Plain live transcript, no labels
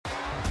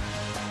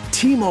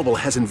T-Mobile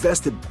has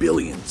invested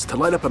billions to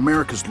light up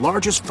America's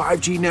largest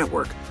 5G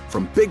network,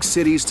 from big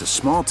cities to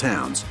small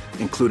towns,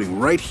 including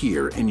right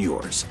here in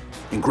yours.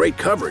 And great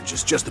coverage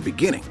is just the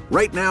beginning.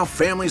 Right now,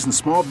 families and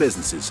small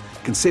businesses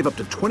can save up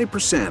to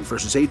 20%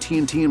 versus AT&T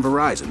and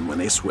Verizon when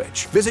they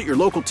switch. Visit your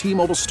local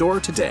T-Mobile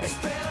store today.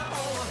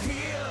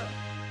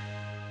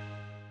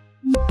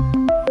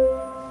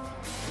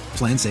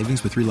 Plan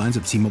savings with 3 lines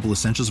of T-Mobile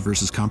Essentials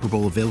versus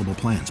comparable available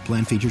plans.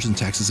 Plan features and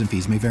taxes and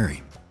fees may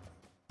vary.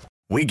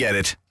 We get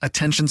it.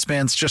 Attention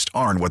spans just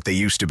aren't what they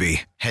used to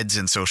be. Heads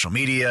in social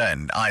media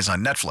and eyes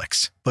on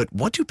Netflix. But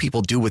what do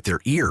people do with their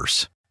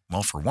ears?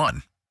 Well, for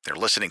one, they're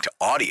listening to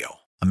audio.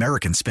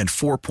 Americans spend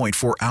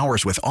 4.4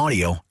 hours with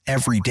audio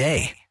every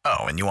day. Oh,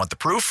 and you want the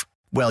proof?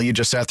 Well, you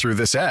just sat through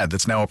this ad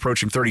that's now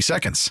approaching 30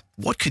 seconds.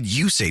 What could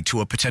you say to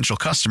a potential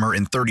customer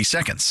in 30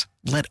 seconds?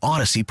 Let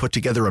Odyssey put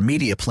together a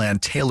media plan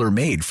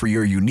tailor-made for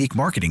your unique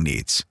marketing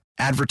needs.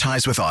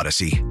 Advertise with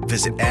Odyssey.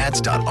 Visit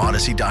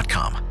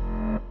ads.odyssey.com.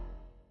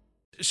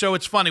 So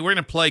it's funny. We're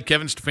going to play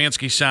Kevin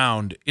Stefanski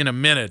sound in a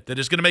minute that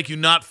is going to make you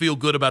not feel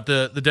good about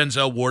the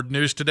Denzel Ward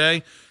news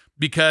today,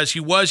 because he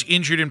was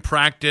injured in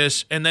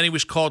practice, and then he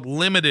was called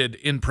limited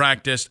in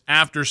practice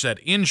after said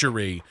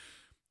injury.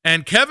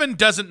 And Kevin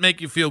doesn't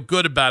make you feel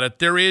good about it.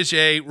 There is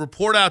a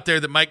report out there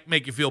that might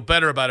make you feel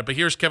better about it, but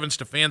here's Kevin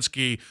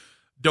Stefanski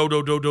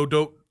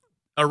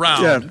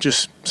around. Yeah,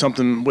 just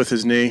something with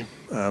his knee.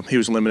 He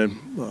was limited.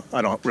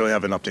 I don't really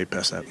have an update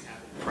past that.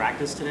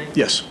 Practice today?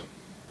 Yes.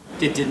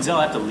 Did Denzel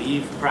have to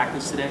leave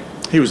practice today?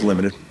 He was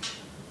limited.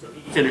 So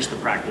he finished the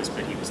practice,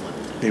 but he was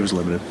limited. He was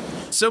limited.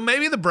 So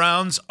maybe the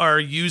Browns are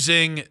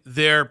using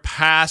their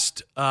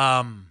past, what's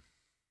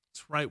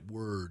the right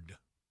word?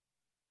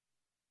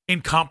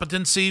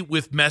 Incompetency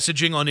with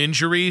messaging on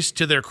injuries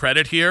to their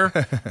credit here.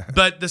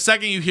 But the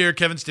second you hear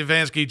Kevin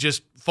Stefanski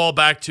just fall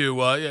back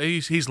to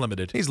he's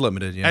limited. He's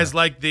limited, yeah. As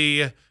like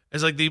the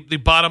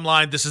bottom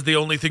line, this is the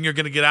only thing you're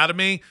going to get out of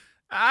me.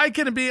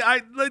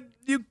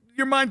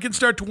 Your mind can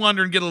start to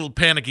wander and get a little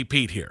panicky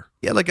Pete here.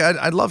 Yeah, like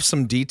I'd love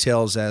some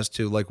details as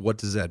to like what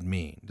does that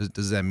mean?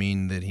 Does that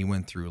mean that he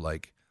went through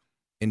like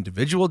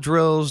individual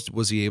drills?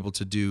 Was he able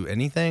to do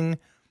anything?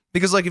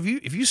 Because like if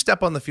you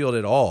step on the field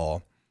at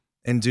all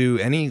and do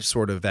any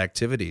sort of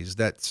activities,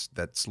 that's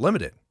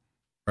limited,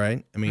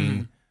 right? I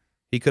mean,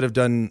 he could have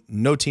done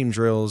no team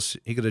drills.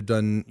 He could have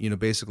done,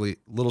 basically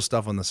little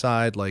stuff on the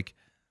side. Like,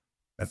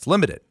 that's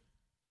limited.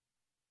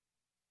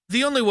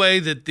 The only way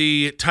that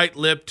the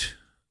tight-lipped,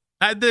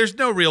 there's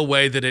no real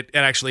way that it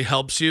actually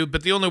helps you,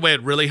 but the only way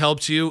it really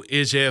helps you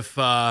is if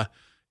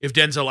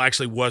Denzel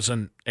actually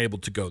wasn't able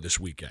to go this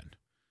weekend.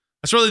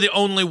 That's really the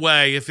only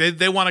way. If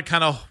they want to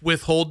kind of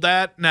withhold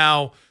that.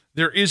 Now,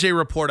 there is a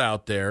report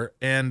out there,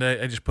 and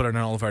I just put it in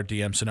all of our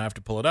DMs, so now I have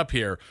to pull it up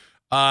here,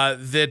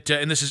 that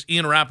and this is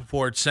Ian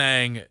Rappaport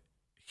saying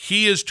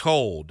he is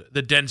told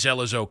that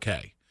Denzel is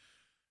okay.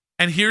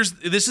 And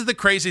this is the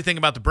crazy thing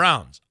about the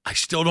Browns. I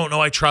still don't know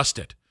I trust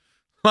it.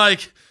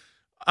 Like,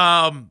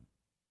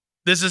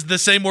 this is the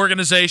same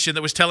organization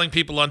that was telling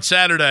people on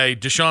Saturday,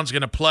 Deshaun's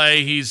going to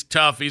play, he's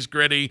tough, he's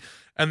gritty,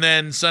 and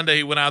then Sunday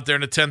he went out there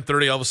and at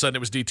 10:30, all of a sudden it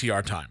was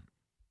DTR time.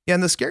 Yeah,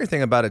 and the scary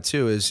thing about it,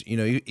 too, is,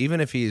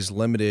 even if he's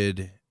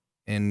limited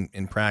in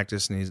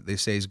practice and they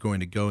say he's going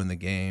to go in the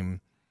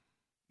game,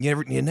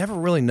 you never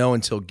really know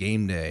until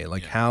game day,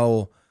 like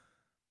how,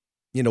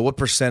 what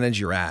percentage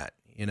you're at,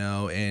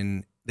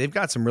 and they've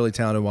got some really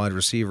talented wide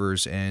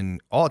receivers,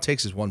 and all it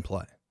takes is one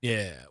play.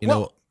 Yeah.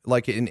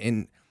 Like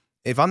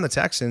if I'm the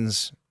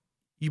Texans,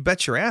 you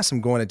bet your ass I'm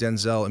going to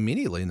Denzel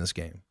immediately in this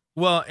game.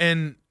 Well,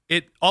 and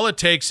all it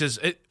takes is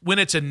when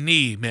it's a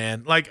knee,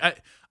 man, like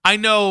I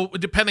know,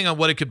 depending on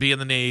what it could be in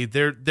the knee,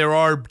 there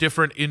are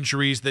different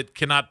injuries that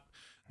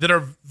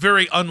are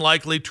very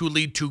unlikely to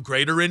lead to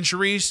greater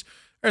injuries.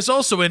 There's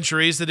also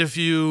injuries that if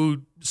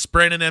you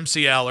sprain an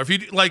MCL or if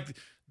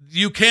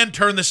you can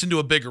turn this into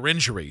a bigger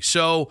injury.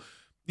 So,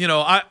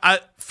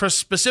 for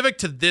specific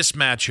to this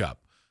matchup,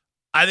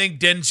 I think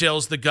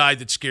Denzel's the guy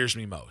that scares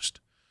me most.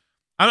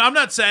 I'm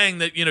not saying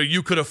that,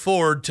 you could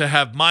afford to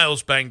have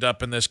Miles banged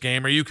up in this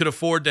game or you could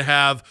afford to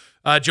have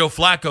Joe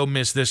Flacco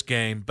miss this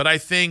game, but I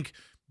think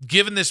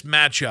given this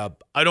matchup,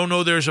 I don't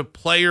know there's a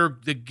player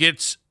that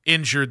gets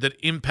injured that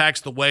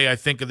impacts the way I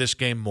think of this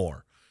game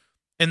more.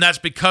 And that's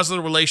because of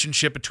the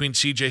relationship between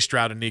C.J.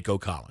 Stroud and Nico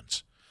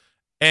Collins.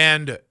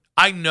 And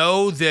I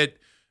know that,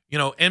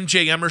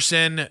 MJ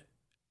Emerson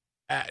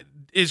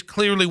is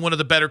clearly one of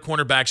the better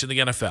cornerbacks in the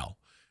NFL.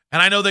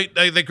 And I know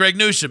that Greg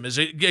Newsome is,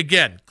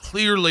 again,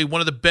 clearly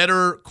one of the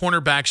better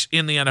cornerbacks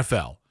in the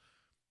NFL.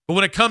 But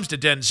when it comes to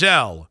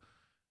Denzel,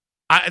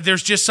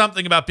 there's just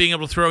something about being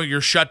able to throw your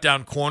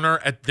shutdown corner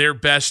at their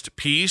best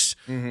piece,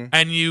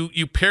 and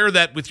you pair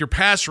that with your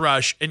pass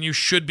rush, and you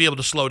should be able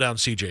to slow down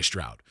C.J.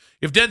 Stroud.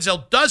 If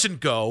Denzel doesn't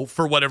go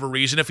for whatever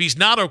reason, if he's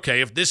not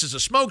okay, if this is a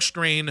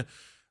smokescreen,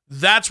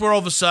 that's where all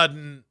of a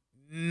sudden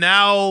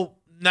now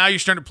you're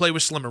starting to play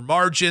with slimmer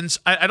margins.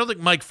 I don't think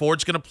Mike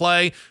Ford's going to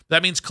play.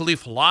 That means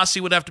Khalif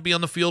Halasi would have to be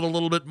on the field a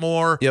little bit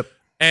more. Yep.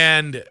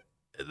 And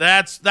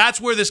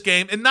That's where this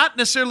game, and not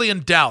necessarily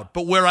in doubt,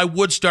 but where I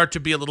would start to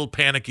be a little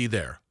panicky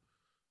there.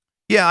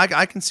 Yeah,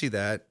 I can see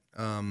that.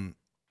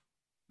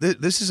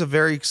 This is a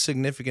very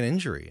significant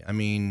injury. I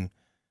mean,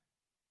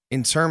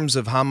 in terms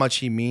of how much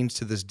he means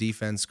to this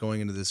defense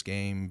going into this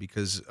game,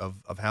 because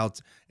of how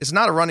it's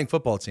not a running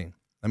football team.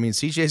 I mean,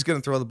 CJ is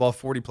going to throw the ball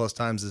 40-plus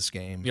times this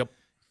game. Yep.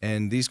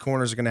 And these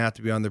corners are going to have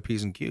to be on their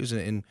P's and Q's.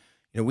 And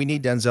we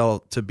need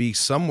Denzel to be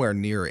somewhere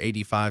near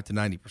 85 to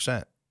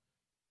 90%.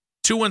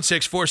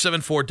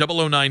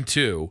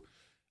 216-474-0092.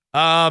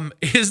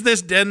 Is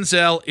this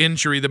Denzel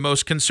injury the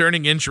most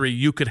concerning injury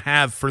you could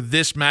have for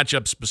this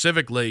matchup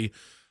specifically?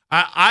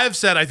 I've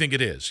said I think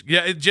it is.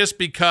 Yeah, just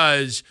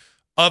because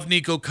of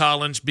Nico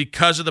Collins,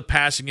 because of the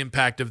passing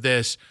impact of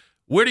this.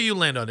 Where do you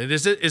land on it?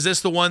 Is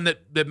this the one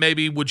that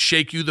maybe would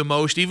shake you the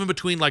most, even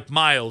between like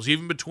Miles,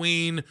 even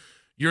between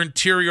your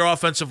interior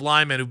offensive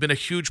linemen who've been a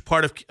huge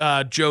part of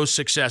Joe's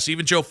success,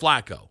 even Joe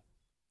Flacco?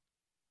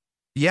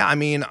 Yeah, I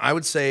mean, I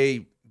would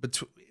say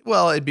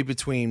it'd be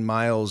between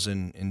Miles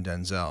and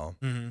Denzel.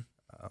 Mm-hmm.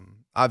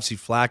 Obviously,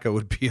 Flacco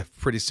would be a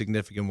pretty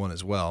significant one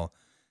as well.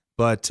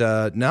 But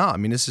no, I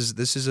mean, this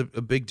is a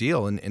big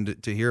deal, and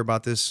to hear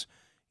about this,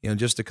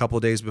 just a couple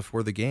of days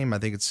before the game, I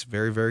think it's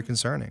very, very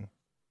concerning.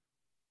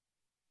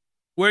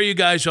 Where are you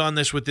guys on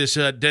this with this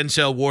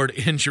Denzel Ward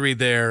injury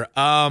there?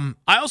 I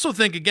also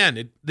think,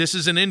 again, this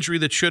is an injury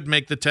that should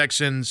make the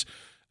Texans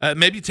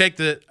maybe take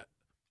the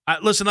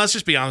listen, let's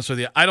just be honest with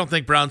you. I don't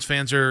think Browns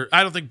fans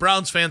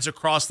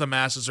across the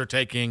masses are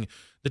taking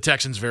the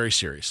Texans very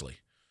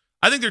seriously.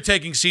 I think they're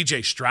taking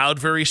C.J. Stroud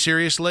very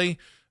seriously,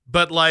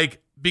 but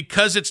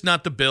because it's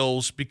not the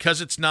Bills,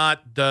 because it's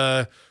not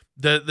the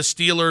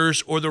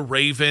Steelers or the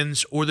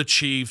Ravens or the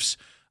Chiefs,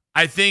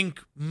 I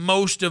think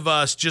most of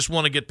us just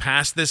want to get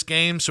past this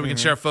game so we can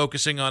start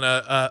focusing on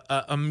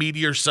a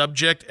meatier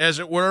subject, as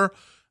it were.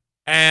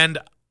 And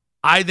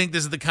I think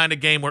this is the kind of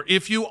game where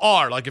if you're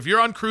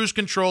on cruise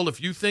control, if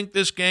you think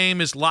this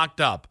game is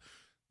locked up,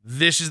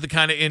 this is the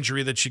kind of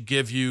injury that should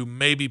give you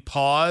maybe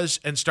pause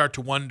and start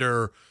to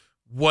wonder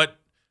they're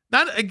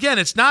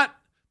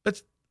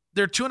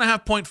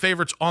 2.5-point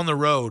favorites on the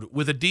road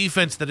with a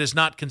defense that has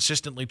not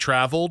consistently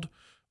traveled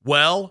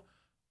well.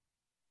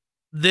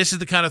 This is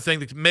the kind of thing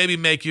that can maybe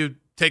make you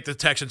take the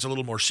Texans a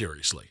little more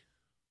seriously.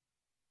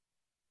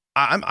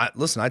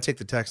 Listen, I take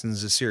the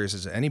Texans as serious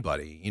as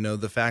anybody.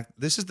 The fact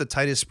this is the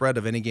tightest spread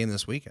of any game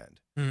this weekend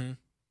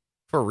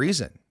for a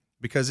reason,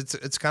 because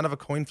it's kind of a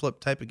coin flip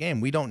type of game.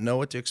 We don't know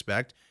what to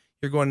expect.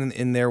 You're going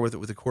in there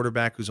with a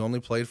quarterback who's only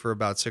played for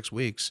about 6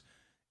 weeks,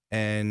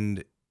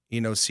 and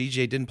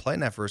CJ didn't play in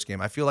that first game.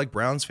 I feel like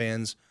Browns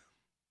fans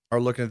are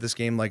looking at this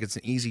game like it's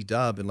an easy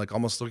dub and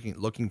almost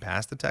looking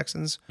past the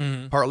Texans,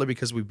 partly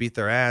because we beat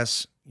their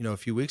ass, a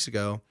few weeks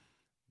ago,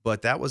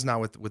 but that was not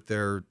with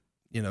their,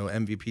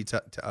 MVP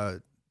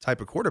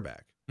type of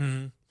quarterback.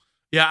 Mm-hmm.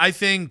 Yeah, I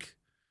think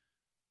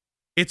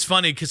it's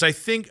funny because I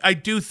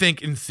do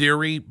think in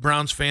theory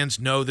Browns fans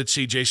know that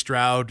C.J.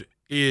 Stroud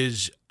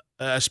is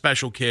a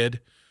special kid.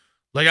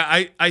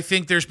 I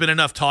think there's been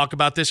enough talk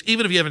about this.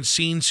 Even if you haven't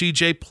seen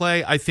C.J.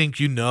 play, I think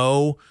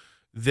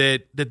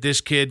that this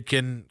kid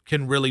can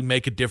really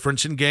make a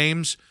difference in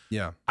games.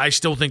 Yeah. I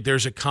still think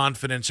there's a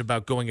confidence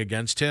about going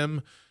against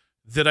him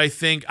that I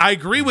think I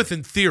agree with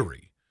in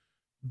theory,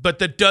 but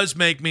that does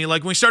make me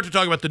when we start to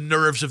talk about the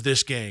nerves of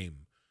this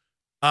game.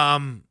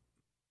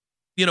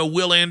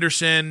 Will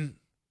Anderson,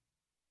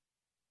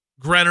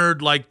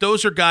 Grenard,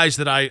 those are guys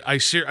that I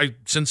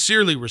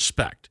sincerely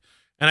respect,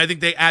 and I think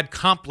they add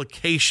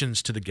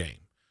complications to the game.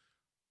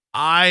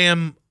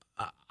 I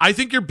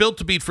think you're built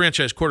to beat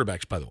franchise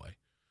quarterbacks, by the way.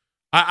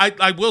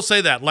 I will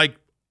say that,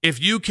 if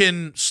you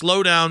can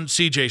slow down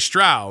C.J.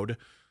 Stroud,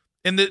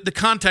 and the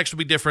context will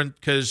be different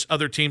because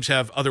other teams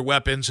have other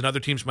weapons and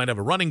other teams might have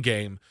a running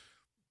game,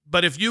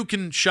 but if you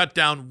can shut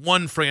down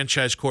one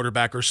franchise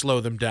quarterback or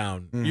slow them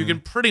down, you can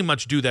pretty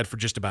much do that for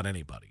just about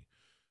anybody.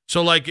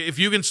 So, if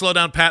you can slow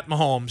down Pat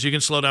Mahomes, you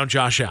can slow down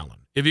Josh Allen.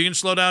 If you can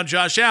slow down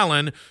Josh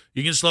Allen,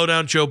 you can slow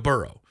down Joe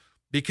Burrow.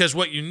 Because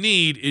what you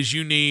need is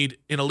an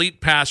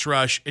elite pass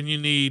rush and you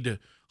need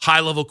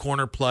high-level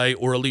corner play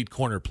or elite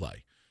corner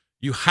play.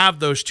 You have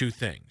those two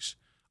things.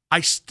 I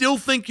still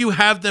think you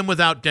have them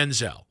without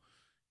Denzel.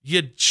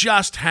 You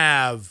just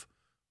have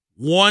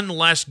one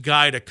less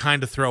guy to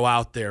kind of throw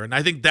out there, and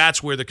I think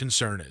that's where the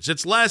concern is. You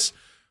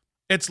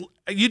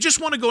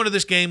just want to go into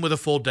this game with a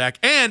full deck,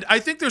 and I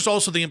think there's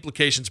also the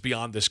implications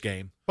beyond this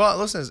game. Well,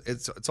 listen,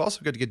 it's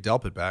also good to get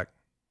Delpit back.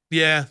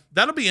 Yeah,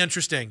 that'll be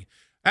interesting.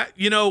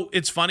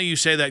 It's funny you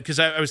say that because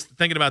I was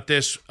thinking about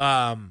this.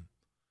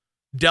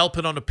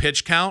 Delpit on a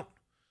pitch count,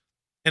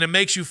 and it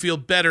makes you feel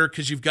better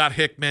because you've got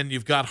Hickman,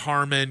 you've got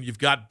Harmon, you've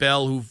got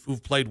Bell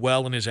who've played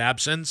well in his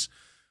absence.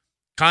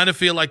 Kind of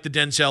feel like the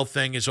Denzel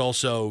thing is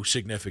also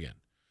significant.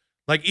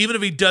 Even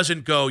if he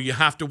doesn't go, you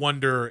have to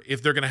wonder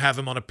if they're going to have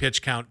him on a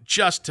pitch count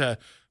just to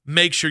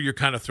make sure you're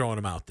kind of throwing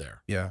him out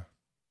there. Yeah.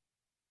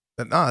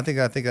 No, I think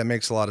that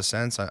makes a lot of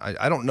sense.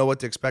 I don't know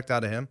what to expect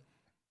out of him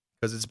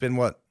because it's been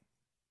how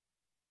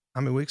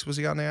many weeks was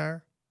he on the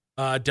IR?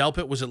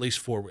 Delpit was at least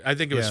 4 weeks. I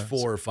think it was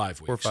 4 or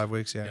 5 weeks. 4 or 5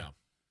 weeks, yeah. Man,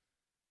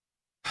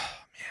 I'm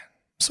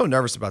so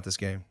nervous about this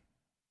game.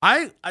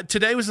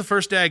 Today was the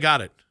first day I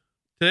got it.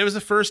 Today was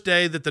the first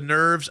day that the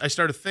nerves, I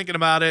started thinking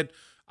about it.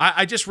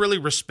 I just really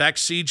respect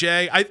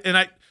CJ.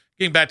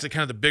 Getting back to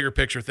kind of the bigger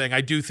picture thing,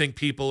 I do think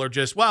people are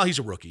just, well, he's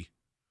a rookie.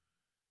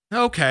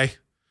 Okay.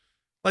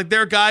 Like,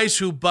 there are guys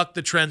who buck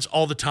the trends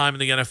all the time in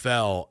the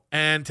NFL,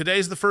 and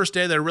today's the first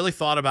day that I really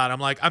thought about it. I'm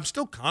like, I'm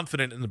still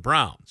confident in the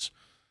Browns,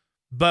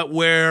 but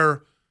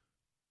where,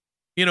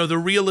 the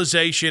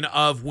realization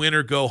of win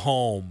or go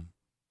home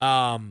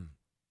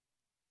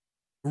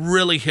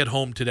really hit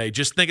home today.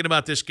 Just thinking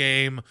about this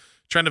game,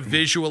 trying to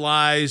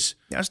visualize.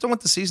 Yeah, I just don't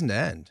want the season to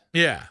end.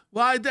 Yeah.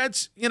 Well,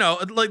 that's,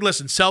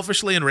 listen,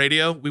 selfishly in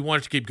radio, we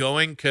want it to keep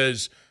going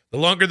because the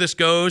longer this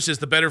goes is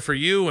the better for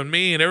you and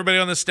me and everybody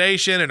on the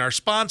station and our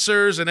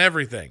sponsors and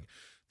everything.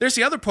 There's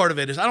the other part of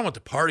it is I don't want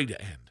the party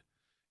to end.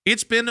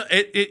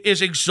 It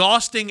is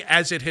exhausting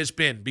as it has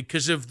been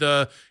because of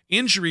the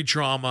injury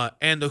drama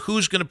and the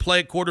who's going to play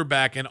at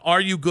quarterback and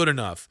are you good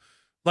enough?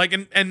 Like,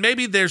 and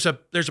maybe there's a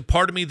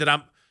part of me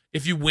that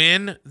if you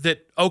win,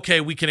 that,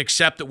 okay, we can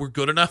accept that we're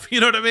good enough. You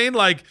know what I mean?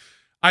 Like,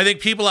 I think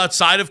people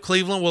outside of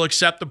Cleveland will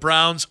accept the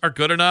Browns are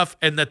good enough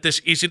and that this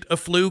isn't a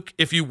fluke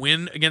if you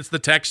win against the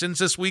Texans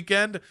this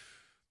weekend.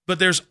 But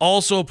there's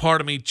also a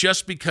part of me,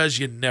 just because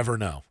you never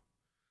know.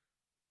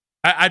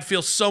 I'd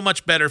feel so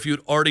much better if you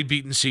had already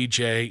beaten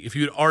CJ, if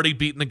you had already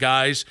beaten the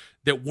guys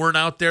that weren't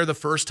out there the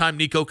first time,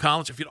 Nico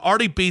Collins. If you'd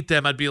already beat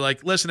them, I'd be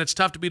like, listen, it's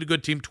tough to beat a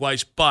good team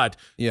twice, but ...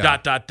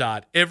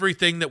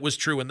 Everything that was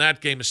true in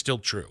that game is still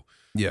true.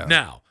 Yeah.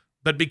 Now,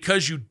 but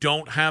because you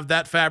don't have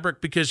that fabric,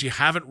 because you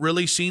haven't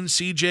really seen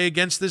CJ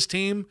against this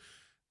team,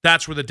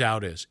 that's where the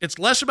doubt is. It's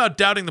less about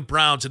doubting the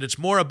Browns, and it's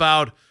more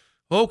about,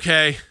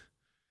 okay,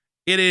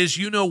 it is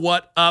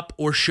you-know-what up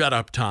or shut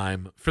up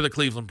time for the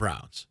Cleveland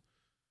Browns.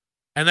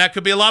 And that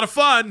could be a lot of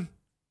fun.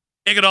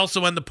 It could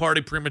also end the party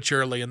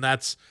prematurely, and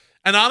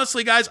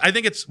honestly, guys, I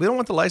think we don't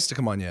want the lights to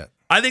come on yet.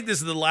 I think this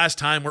is the last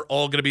time we're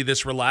all going to be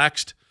this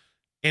relaxed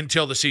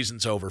until the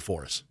season's over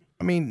for us.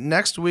 I mean,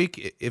 next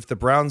week, if the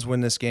Browns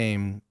win this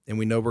game and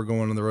we know we're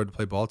going on the road to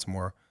play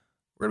Baltimore,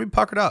 we're going to be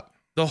puckered up.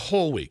 The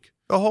whole week.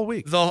 There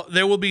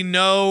will be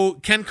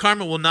Ken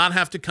Carman will not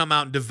have to come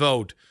out and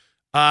devote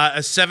a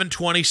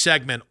 7:20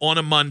 segment on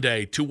a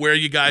Monday to where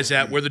you guys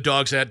at, where the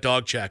dog's at,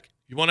 dog check.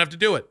 You won't have to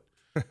do it.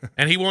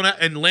 And he won't.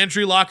 And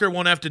Landry Locker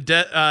won't have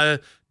to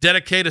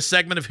dedicate a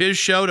segment of his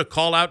show to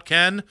call out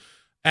Ken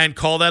and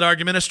call that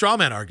argument a straw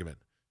man argument.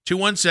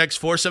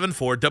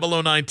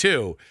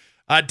 216-474-0092.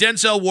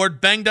 Denzel Ward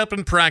banged up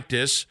in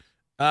practice.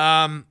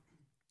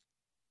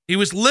 He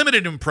was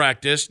limited in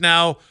practice.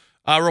 Now,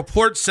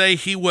 reports say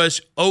he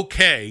was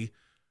okay.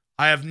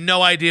 I have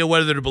no idea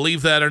whether to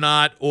believe that or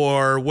not,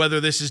 or whether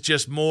this is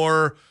just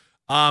more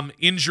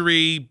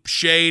injury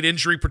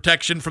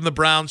protection from the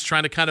Browns,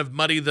 trying to kind of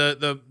muddy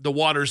the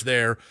waters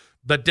there.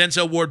 But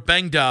Denzel Ward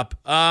banged up.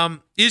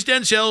 Is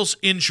Denzel's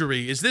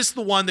injury, is this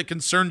the one that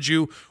concerns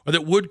you or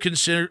that would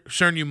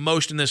concern you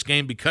most in this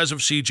game because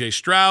of C.J.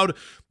 Stroud?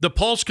 The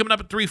Pulse coming up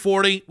at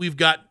 3:40. We've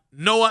got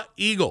Noah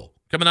Eagle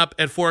coming up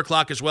at 4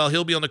 o'clock as well.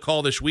 He'll be on the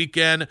call this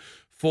weekend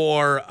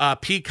for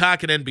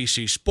Peacock and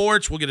NBC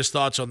Sports. We'll get his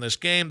thoughts on this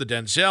game, the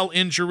Denzel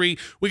injury.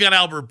 We got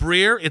Albert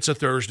Breer. It's a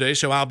Thursday,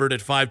 so Albert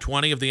at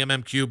 5:20 of the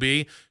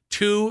MMQB.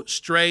 2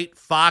 straight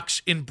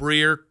Fox and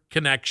Breer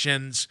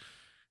connections.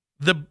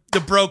 The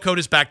bro code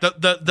is back.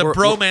 The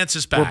bromance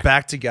is back. We're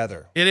back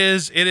together. It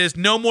is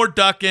no more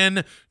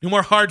ducking, no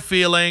more hard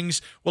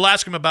feelings. We'll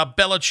ask him about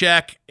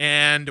Belichick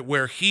and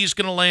where he's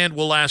going to land.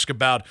 We'll ask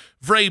about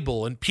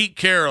Vrabel and Pete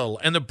Carroll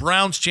and the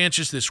Browns'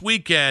 chances this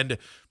weekend.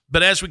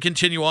 But as we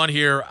continue on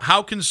here,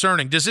 how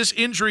concerning does this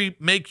injury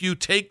make you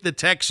take the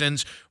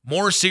Texans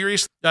more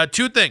serious?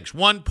 2 things.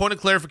 One, point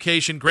of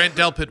clarification, Grant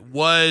Delpit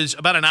was,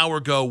 about an hour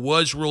ago,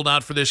 was ruled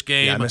out for this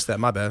game. Yeah, I missed that.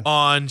 My bad.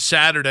 On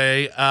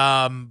Saturday.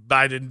 I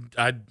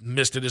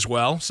missed it as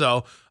well.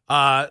 So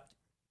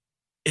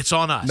it's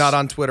on us. Not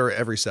on Twitter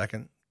every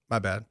second. My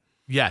bad.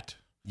 Yet.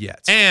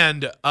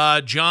 And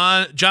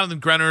Jonathan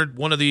Grenard,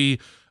 one of the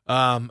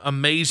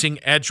amazing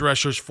edge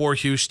rushers for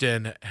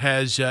Houston,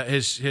 has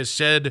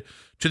said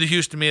to the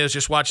Houston media,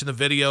 just watching the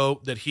video,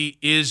 that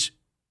he's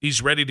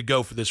ready to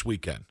go for this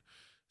weekend.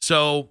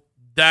 So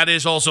that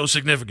is also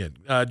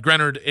significant.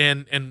 Grenard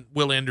and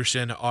Will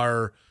Anderson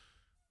are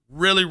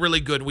really, really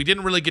good. We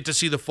didn't really get to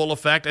see the full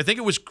effect. I think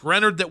it was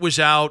Grenard that was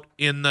out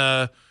in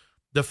the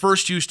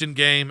first Houston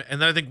game,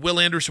 and then I think Will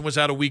Anderson was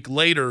out a week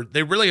later.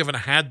 They really haven't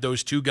had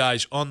those 2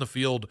 guys on the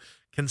field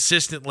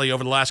consistently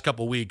over the last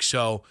couple of weeks.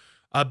 So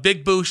a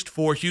big boost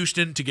for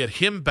Houston to get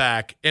him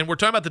back. And we're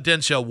talking about the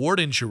Denzel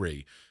Ward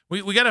injury.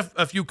 We got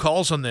a few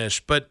calls on this,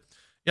 but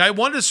I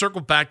wanted to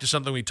circle back to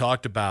something we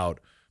talked about.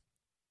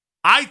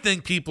 I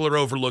think people are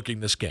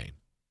overlooking this game.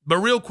 But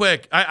real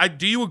quick,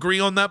 do you agree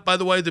on that, by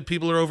the way, that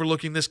people are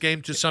overlooking this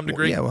game to some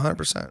degree? Yeah,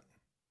 100%.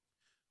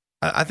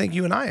 I think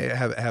you and I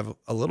have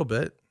a little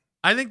bit.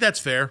 I think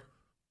that's fair.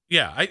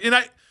 Yeah.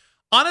 I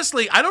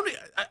honestly,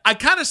 I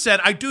kind of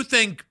said, I do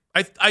think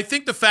I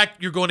think the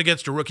fact you're going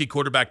against a rookie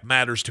quarterback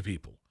matters to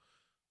people.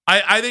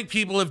 I think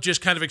people have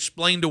just kind of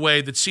explained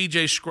away that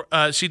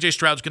CJ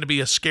Stroud's going to be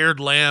a scared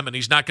lamb and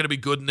he's not going to be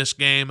good in this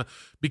game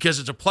because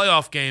it's a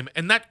playoff game,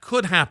 and that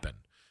could happen.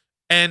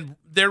 And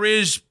there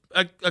is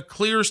a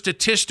clear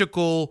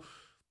statistical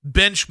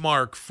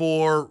benchmark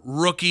for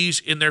rookies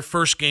in their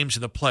first games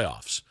in the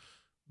playoffs.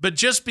 But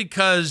just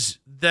because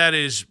that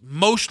is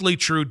mostly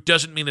true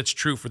doesn't mean it's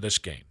true for this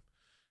game.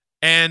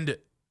 And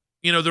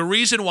the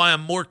reason why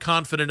I'm more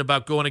confident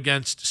about going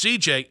against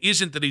CJ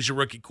isn't that he's a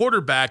rookie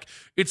quarterback.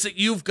 It's that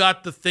you've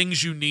got the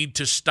things you need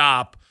to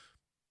stop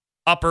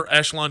upper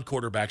echelon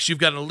quarterbacks. You've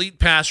got an elite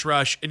pass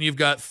rush, and you've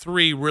got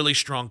 3 really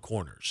strong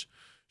corners.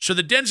 So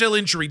the Denzel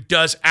injury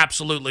does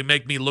absolutely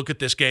make me look at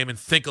this game and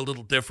think a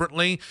little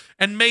differently.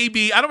 And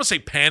maybe, I don't want to say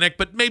panic,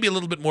 but maybe a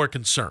little bit more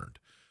concerned.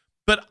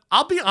 But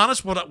I'll be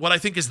honest, what I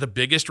think is the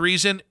biggest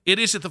reason, it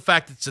isn't the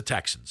fact that it's the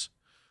Texans.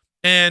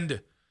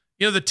 And,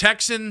 the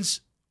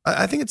Texans...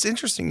 I think it's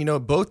interesting.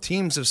 Both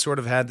teams have sort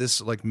of had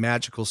this like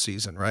magical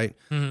season, right?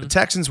 Mm-hmm. The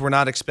Texans were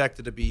not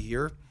expected to be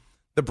here.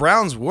 The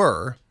Browns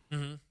were.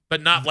 Mm-hmm.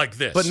 But not like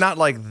this. But not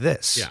like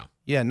this. Yeah.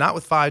 Yeah, not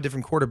with 5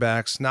 different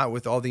quarterbacks, not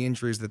with all the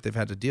injuries that they've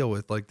had to deal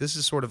with. Like, this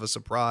is sort of a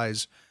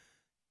surprise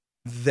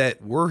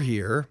that we're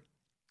here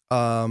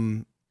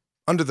under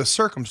the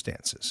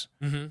circumstances.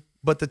 Mm-hmm.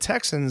 But the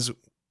Texans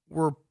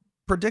were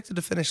predicted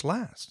to finish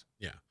last.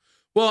 Yeah.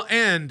 Well,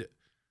 and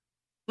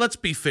let's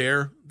be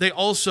fair. They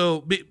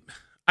also...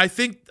 I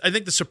think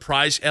the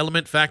surprise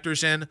element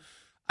factors in.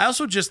 I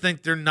also just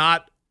think they're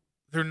not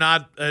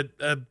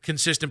a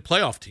consistent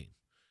playoff team,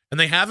 and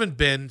they haven't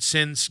been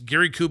since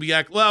Gary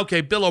Kubiak. Well,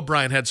 okay, Bill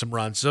O'Brien had some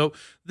runs, so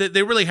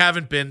they really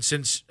haven't been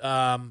since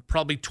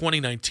probably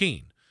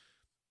 2019,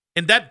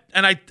 and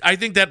I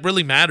think that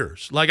really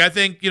matters. Like, I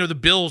think the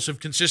Bills have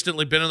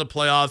consistently been in the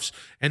playoffs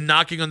and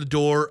knocking on the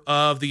door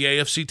of the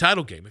AFC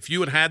title game. If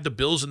you had the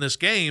Bills in this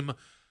game,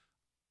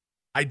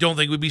 I don't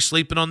think we'd be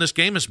sleeping on this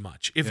game as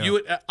much.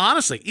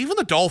 Honestly, even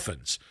the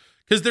Dolphins,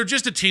 because they're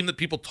just a team that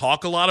people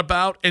talk a lot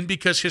about, and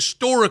because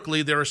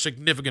historically they're a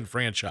significant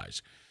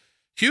franchise.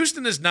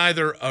 Houston is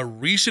neither a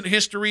recent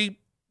history,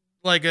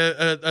 like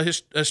a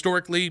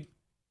historically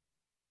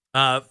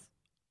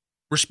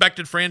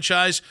respected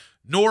franchise,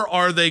 nor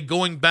are they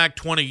going back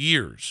 20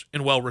 years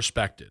and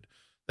well-respected.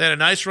 They had a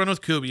nice run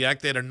with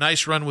Kubiak. They had a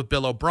nice run with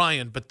Bill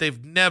O'Brien, but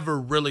they've never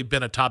really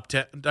been a top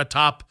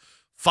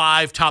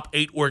 5, top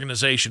 8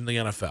 organization in the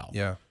NFL.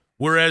 Yeah.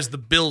 Whereas the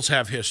Bills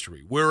have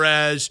history.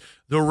 Whereas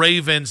the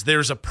Ravens,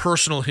 there's a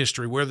personal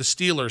history. Where the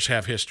Steelers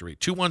have history.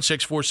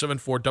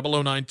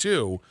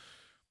 216-474-0092.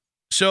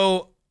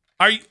 So,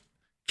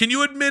 can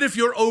you admit if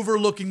you're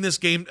overlooking this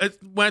game?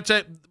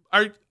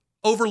 Are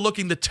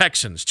overlooking the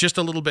Texans just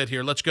a little bit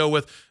here? Let's go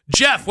with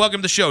Jeff. Welcome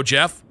to the show,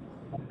 Jeff.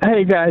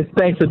 Hey, guys.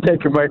 Thanks for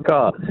taking my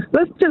call.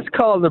 Let's just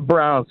call the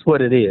Browns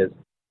what it is.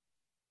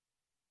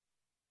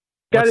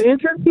 Got an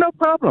injury? No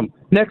problem.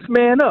 Next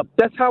man up.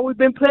 That's how we've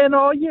been playing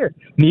all year.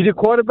 Need a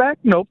quarterback?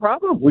 No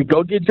problem. We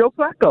go get Joe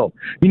Flacco.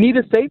 You need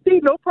a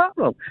safety? No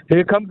problem.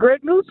 Here come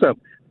Greg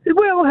Newsome. We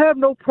don't have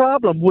no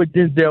problem with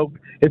Denzel.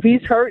 If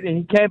he's hurt and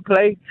he can't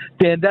play,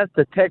 then that's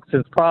the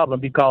Texans'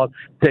 problem, because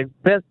the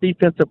best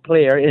defensive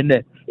player in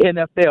the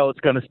NFL is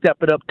going to step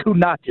it up 2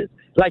 notches,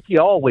 like he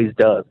always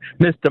does,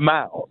 Mr.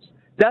 Miles.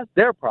 That's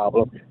their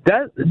problem.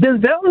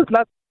 Denzel is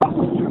not.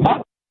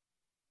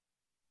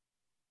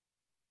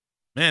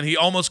 Man, he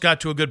almost got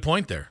to a good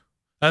point there.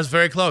 That was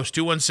very close.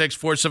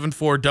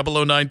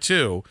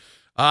 216-474-0092.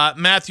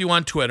 Matthew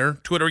on Twitter.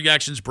 Twitter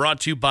reactions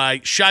brought to you by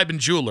Scheiben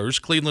Jewelers,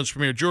 Cleveland's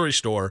premier jewelry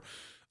store,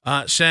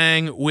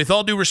 saying, with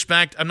all due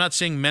respect, I'm not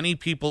seeing many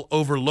people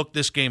overlook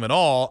this game at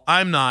all.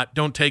 I'm not.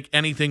 Don't take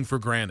anything for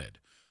granted.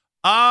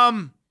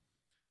 I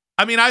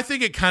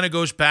think it kind of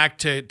goes back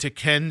to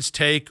Ken's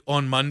take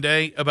on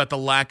Monday about the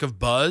lack of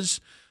buzz.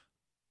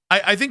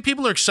 I think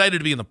people are excited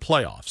to be in the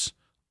playoffs.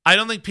 I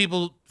don't think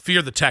people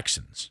fear the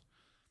Texans.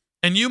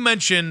 And you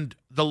mentioned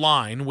the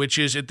line, which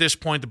is at this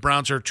point the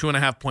Browns are a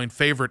 2.5-point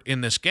favorite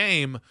in this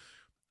game.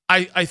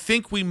 I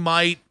think we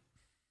might.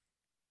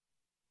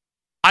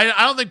 I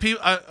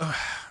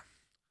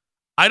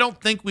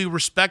don't think we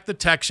respect the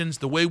Texans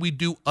the way we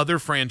do other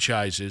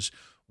franchises.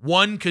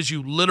 One, because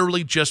you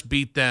literally just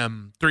beat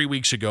them 4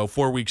 weeks ago.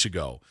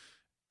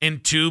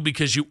 And 2,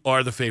 because you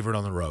are the favorite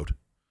on the road.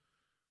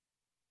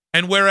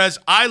 And whereas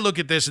I look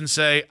at this and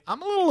say,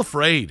 I'm a little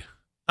afraid.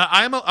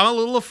 I'm a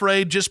little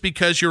afraid just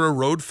because you're a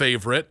road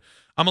favorite.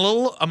 I'm a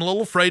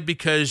little afraid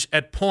because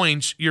at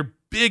points your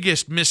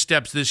biggest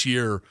missteps this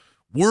year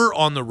were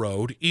on the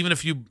road, even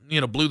if you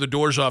blew the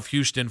doors off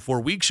Houston 4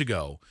 weeks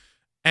ago.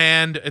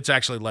 And it's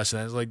actually less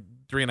than that. It's like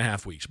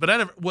 3.5 weeks.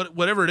 But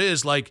whatever it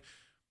is, like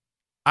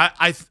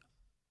and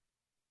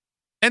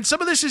some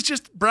of this is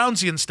just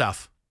Brownsian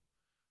stuff.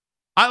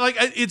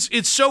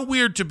 It's so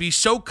weird to be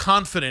so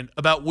confident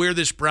about where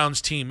this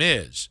Browns team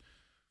is,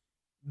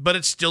 but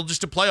it's still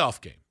just a playoff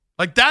game.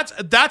 Like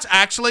that's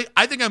actually,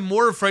 I think I'm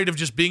more afraid of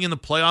just being in the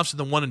playoffs and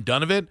the one and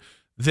done of it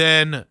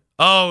than,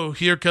 oh,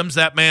 here comes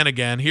that man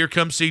again. Here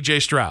comes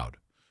CJ Stroud.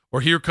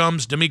 or here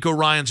comes D'Amico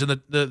Ryans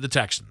and the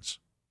Texans.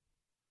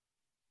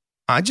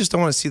 I just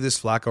don't want to see this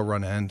Flacco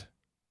run end.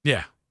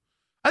 Yeah.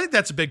 I think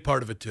that's a big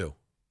part of it too.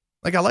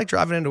 Like, I like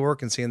driving into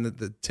work and seeing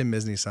the Tim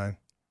Misney sign.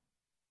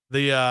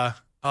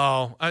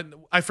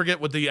 I forget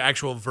what the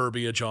actual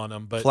verbiage on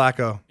them, but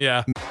Flacco.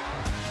 Yeah.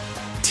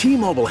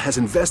 T-Mobile has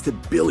invested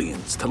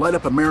billions to light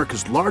up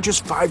America's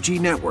largest 5G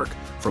network,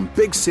 from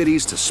big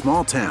cities to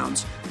small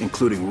towns,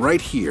 including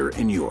right here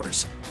in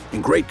yours.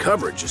 And great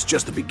coverage is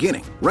just the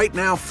beginning. Right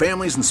now,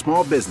 families and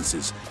small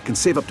businesses can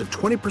save up to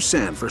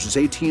 20% versus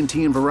AT&T and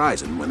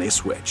Verizon when they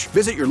switch.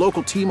 Visit your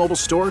local T-Mobile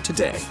store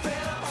today.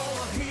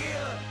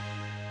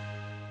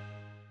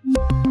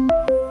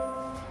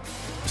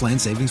 Plan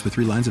savings with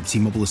 3 lines of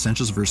T-Mobile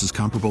Essentials versus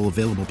comparable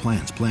available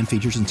plans. Plan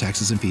features and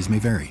taxes and fees may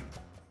vary.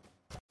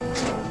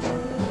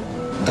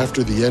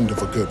 After the end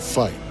of a good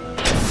fight,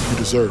 you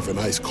deserve an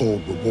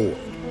ice-cold reward.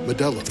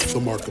 Modelo is the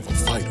mark of a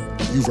fighter.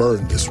 You've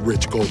earned this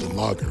rich golden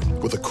lager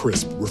with a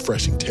crisp,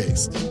 refreshing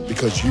taste.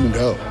 Because you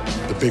know,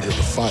 the bigger the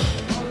fight,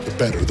 the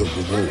better the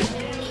reward.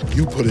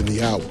 You put in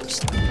the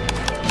hours,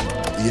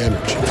 the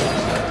energy,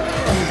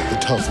 the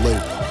tough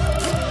labor.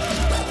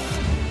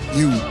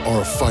 You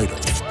are a fighter,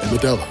 and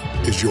Modelo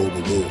is your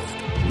reward.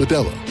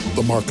 Modelo,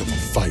 the mark of a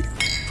fighter.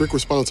 Drink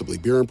responsibly.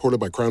 Beer imported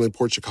by Crown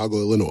Imports, Chicago,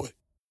 Illinois.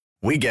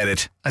 We get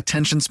it.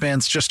 Attention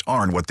spans just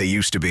aren't what they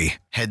used to be.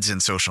 Heads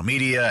in social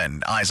media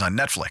and eyes on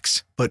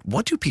Netflix. But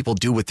what do people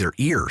do with their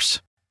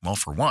ears? Well,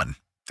 for one,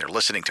 they're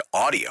listening to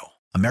audio.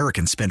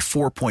 Americans spend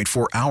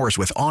 4.4 hours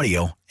with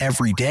audio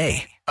every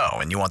day. Oh,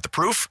 and you want the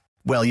proof?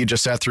 Well, you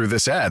just sat through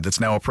this ad that's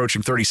now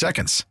approaching 30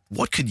 seconds.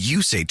 What could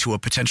you say to a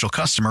potential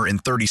customer in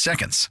 30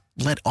 seconds?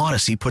 Let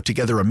Odyssey put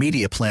together a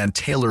media plan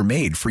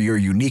tailor-made for your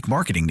unique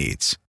marketing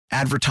needs.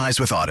 Advertise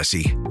with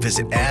Odyssey.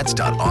 Visit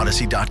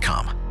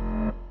ads.odyssey.com.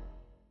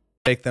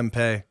 Make them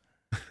pay.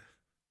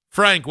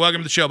 Frank, welcome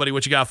to the show, buddy.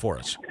 What you got for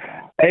us?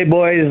 Hey,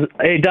 boys.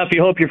 Hey, Duffy.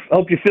 Hope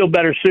you feel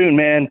better soon,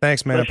 man.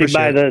 Thanks, man. Especially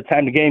by the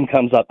time the game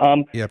comes up.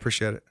 Yeah,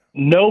 appreciate it.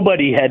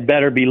 Nobody had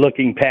better be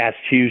looking past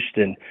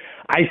Houston.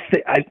 I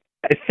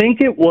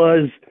think it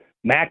was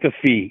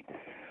McAfee.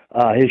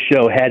 His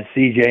show had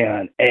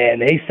CJ on,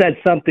 and they said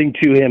something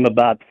to him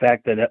about the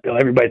fact that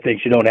everybody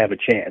thinks you don't have a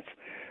chance.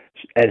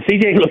 And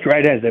CJ looked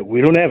right at it and said,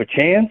 "We don't have a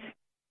chance?"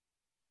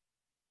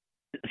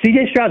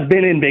 CJ Stroud's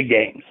been in big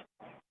games,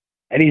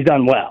 and he's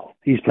done well.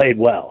 He's played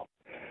well.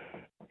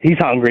 He's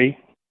hungry.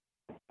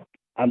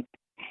 I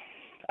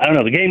don't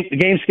know. The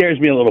game scares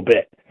me a little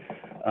bit.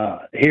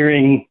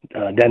 Hearing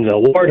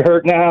Denzel Ward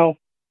hurt now,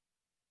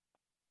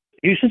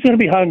 Houston's going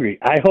to be hungry.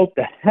 I hope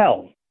the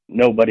hell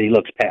nobody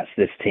looks past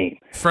this team.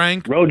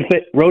 Frank? Road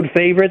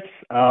favorites.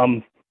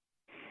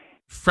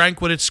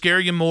 Frank, would it scare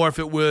you more if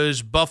it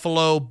was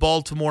Buffalo,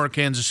 Baltimore,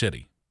 Kansas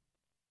City?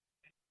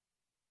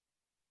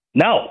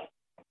 No,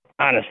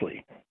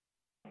 honestly.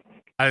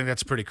 I think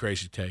that's a pretty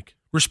crazy take.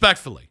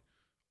 Respectfully,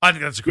 I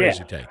think that's a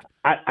crazy take.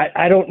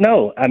 I don't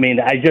know. I mean,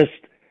 I just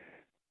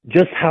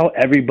how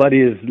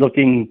everybody is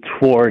looking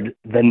toward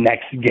the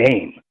next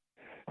game.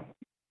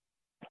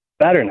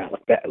 Better not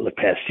look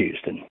past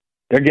Houston.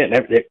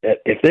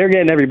 If they're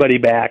getting everybody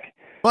back.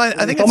 Well,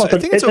 I think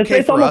it's okay.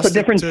 It's almost a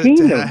different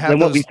team than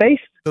what we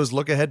faced. Those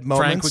look ahead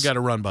moments. Frank, we got to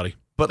run, buddy.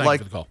 But Thank you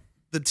for the call.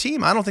 The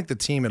team, I don't think the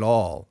team at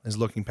all is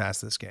looking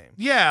past this game.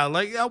 Yeah,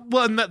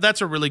 and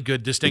that's a really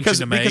good distinction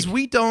to make. Because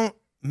we don't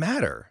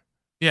matter.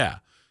 Yeah.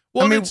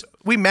 Well, I mean,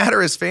 we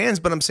matter as fans,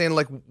 but I'm saying,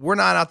 we're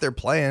not out there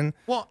playing.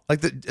 Well,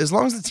 as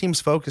long as the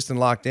team's focused and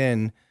locked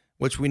in,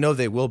 which we know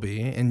they will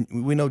be,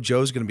 and we know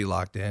Joe's going to be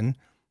locked in,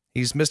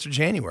 he's Mr.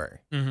 January.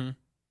 Mm-hmm.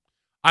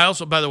 I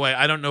also, by the way,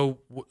 I don't know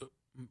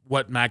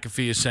what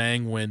McAfee is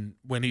saying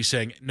when he's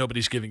saying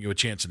nobody's giving you a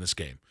chance in this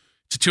game.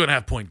 It's a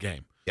 2.5-point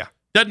game. Yeah.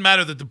 Doesn't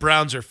matter that the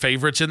Browns are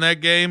favorites in that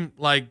game.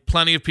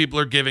 Plenty of people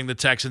are giving the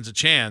Texans a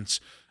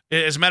chance.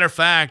 As a matter of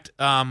fact,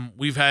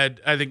 we've had,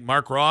 I think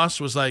Mark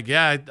Ross was like,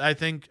 yeah, I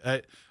think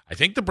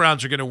the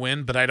Browns are going to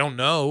win, but I don't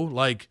know.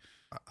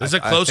 It's a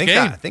close game.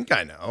 I think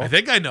I know. I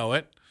think I know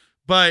it.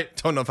 But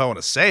don't know if I want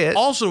to say it.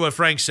 Also, what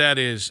Frank said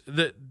is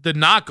the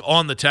knock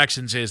on the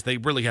Texans is they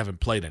really haven't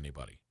played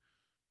anybody.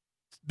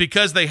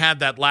 Because they had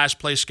that last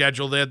place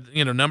schedule, they had,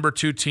 number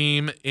 2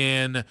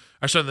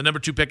 the number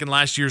 2 pick in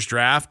last year's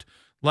draft.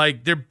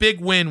 Their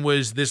big win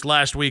was this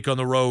last week on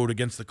the road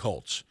against the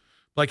Colts.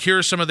 Here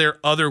are some of their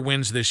other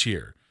wins this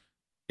year.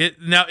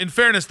 Now, in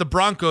fairness, the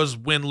Broncos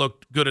win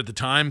looked good at the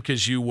time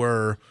because they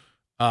were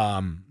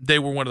one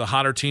of the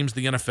hotter teams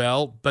in the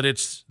NFL, but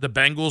it's the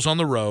Bengals on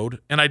the road.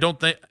 And I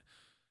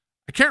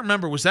can't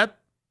remember, that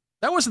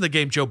wasn't the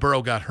game Joe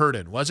Burrow got hurt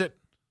in, was it?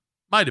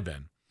 Might have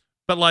been.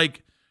 But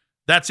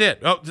that's it.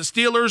 Oh, the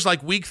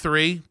Steelers, week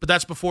 3, but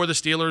that's before the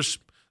Steelers.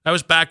 That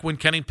was back when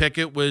Kenny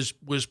Pickett was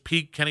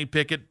peak Kenny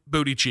Pickett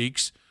booty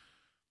cheeks.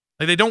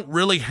 They don't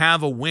really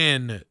have a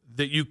win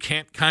that you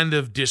can't kind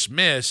of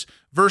dismiss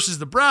versus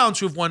the Browns,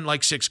 who have won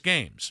 6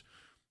 games.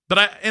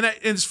 But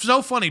it's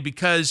so funny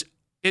because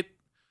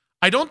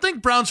I don't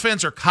think Browns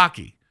fans are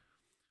cocky.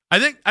 I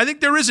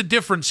think there is a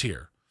difference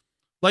here.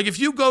 Like, if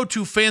you go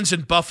to fans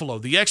in Buffalo,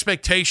 the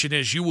expectation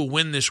is you will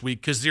win this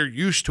week because they're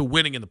used to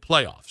winning in the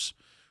playoffs.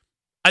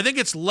 I think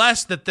it's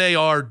less that they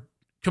are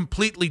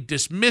completely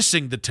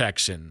dismissing the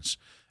Texans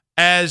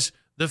as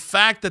the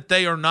fact that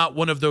they are not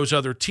one of those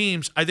other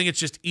teams. I think it's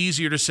just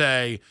easier to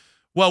say,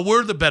 well,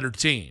 we're the better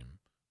team.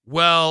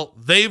 Well,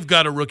 they've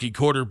got a rookie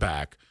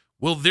quarterback.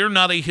 Well, they're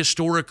not a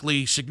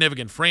historically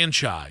significant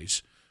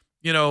franchise.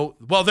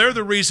 Well, they're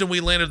the reason we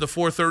landed the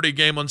 4:30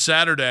 game on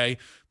Saturday,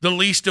 the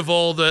least of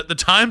all the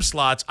time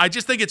slots. I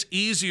just think it's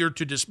easier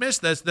to dismiss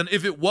this than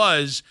if it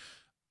was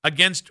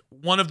against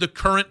one of the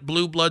current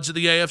blue bloods of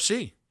the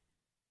AFC.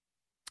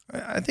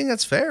 I think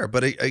that's fair.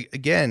 But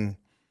again,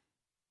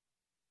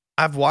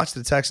 I've watched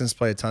the Texans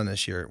play a ton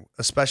this year,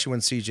 especially when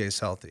CJ's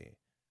healthy.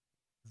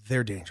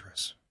 They're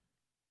dangerous.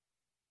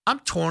 I'm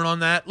torn on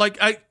that.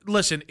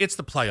 Listen, it's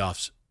the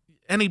playoffs.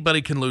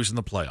 Anybody can lose in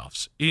the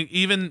playoffs.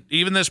 Even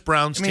this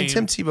Browns team.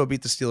 Tim Tebow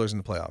beat the Steelers in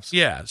the playoffs.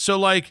 Yeah. So,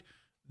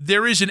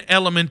 there is an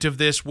element of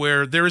this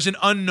where there is an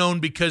unknown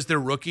because they're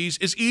rookies.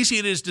 As easy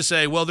it is to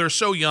say, well, they're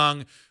so young,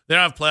 they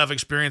don't have playoff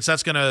experience,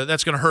 that's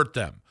gonna hurt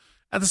them.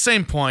 At the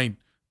same point,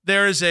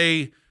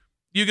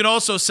 you can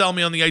also sell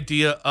me on the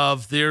idea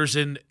of there's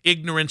an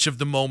ignorance of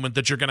the moment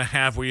that you're going to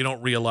have where you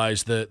don't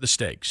realize the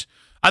stakes.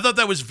 I thought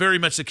that was very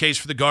much the case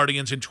for the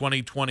Guardians in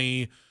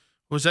 2020.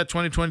 Was that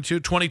 2022?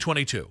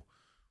 2022.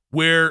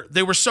 Where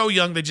they were so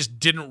young they just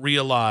didn't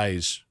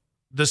realize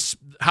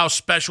how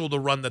special the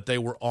run that they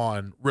were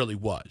on really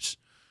was.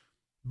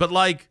 But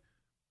I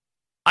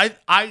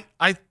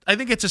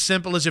think it's as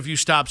simple as if you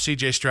stop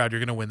CJ Stroud, you're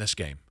going to win this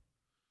game.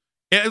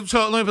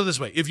 So let me put it this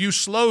way. If you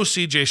slow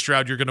CJ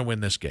Stroud, you're going to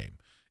win this game.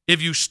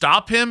 If you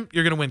stop him,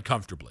 you're going to win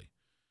comfortably.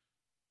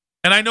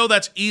 And I know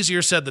that's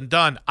easier said than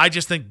done. I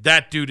just think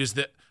that dude is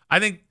I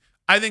think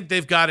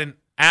they've got an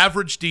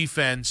average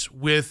defense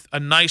with a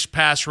nice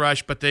pass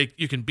rush, but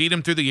you can beat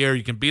him through the air,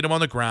 you can beat him on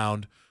the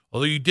ground,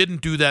 although you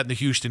didn't do that in the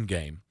Houston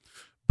game.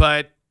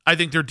 But I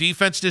think their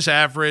defense is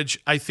average.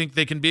 I think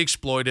they can be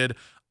exploited.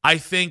 I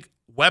think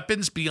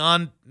weapons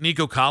beyond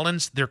Nico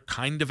Collins, they're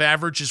kind of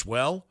average as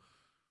well.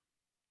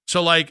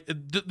 So,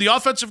 the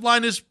offensive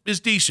line is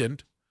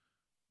decent,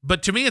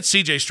 but to me, it's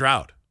C.J.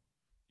 Stroud.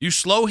 You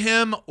slow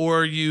him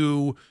or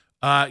you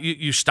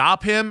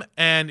stop him,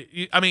 and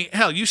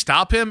you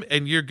stop him,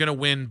 and you're going to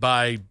win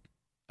by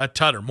a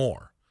ton or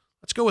more.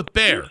 Let's go with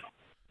Bear.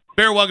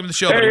 Bear, welcome to the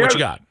show, buddy. What you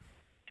got?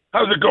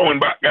 How's it going,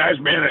 guys?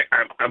 Man,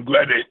 I'm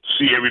glad to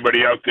see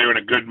everybody out there in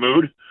a good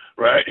mood,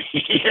 right?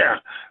 Yeah.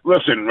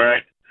 Listen,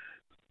 right?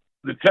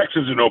 The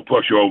Texans are no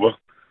pushover,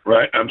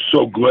 right? I'm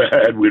so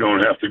glad we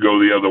don't have to go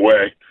the other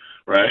way,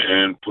 right,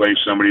 and play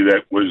somebody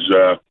that was,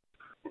 a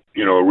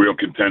real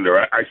contender.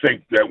 I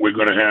think that we're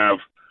going to have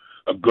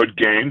a good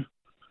game,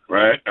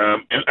 right?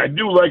 And I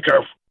do like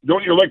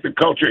don't you like the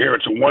culture here?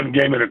 It's a one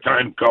game at a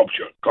time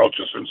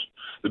culture since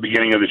the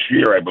beginning of this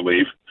year, I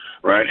believe,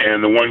 right?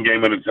 And the one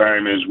game at a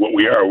time is what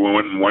we are. We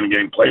went in one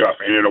game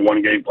playoff. Ain't it a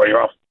one game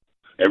playoff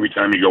every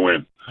time you go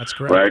in? That's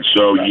correct. Right?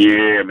 So,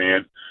 yeah,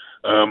 man.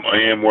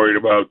 I am worried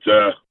about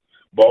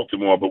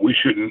Baltimore, but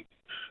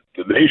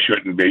they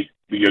shouldn't be,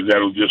 because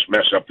that'll just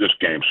mess up this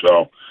game.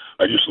 So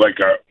I just like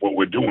what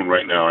we're doing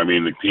right now. I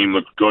mean, the team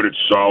looks good. It's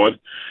solid.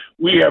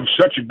 We have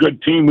such a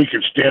good team. We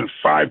could stand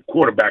 5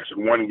 quarterbacks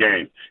in one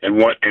game in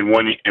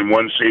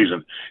one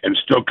season and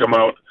still come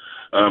out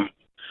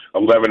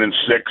 11-6.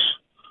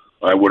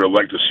 I would have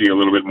liked to see a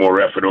little bit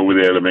more effort over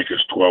there to make us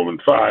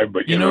 12-5,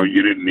 but you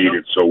didn't need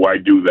it. So why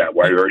do that?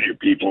 Why hurt your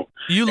people?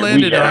 You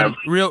landed on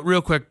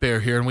real quick, Bear,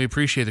 here, and we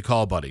appreciate the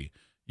call, buddy.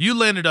 You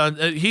landed on.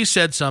 He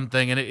said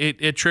something, and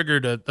it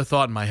triggered a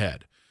thought in my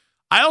head.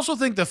 I also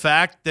think the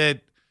fact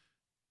that,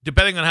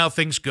 depending on how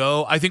things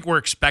go, I think we're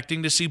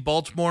expecting to see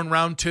Baltimore in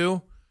round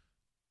 2.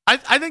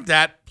 I think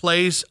that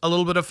plays a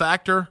little bit of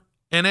factor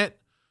in it,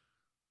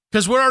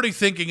 because we're already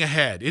thinking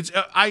ahead.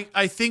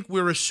 I think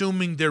we're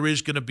assuming there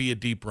is going to be a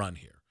deep run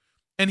here.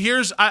 And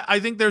I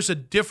think there's a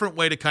different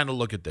way to kind of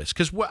look at this,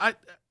 because I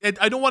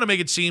don't want to make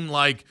it seem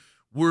like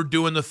we're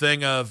doing the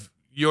thing of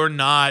you're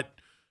not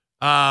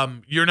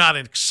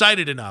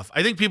excited enough.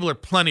 I think people are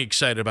plenty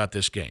excited about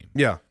this game.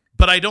 Yeah.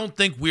 But I don't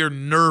think we're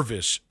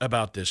nervous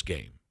about this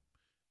game.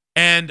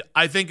 And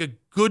I think a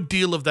good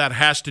deal of that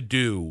has to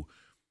do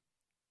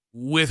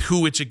with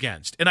who it's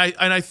against. And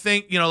I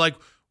think,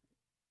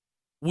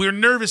 we're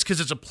nervous because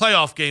it's a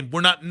playoff game.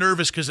 We're not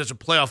nervous because it's a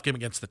playoff game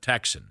against the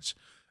Texans.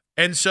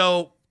 And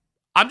so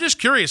I'm just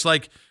curious,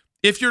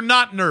 if you're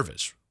not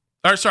nervous,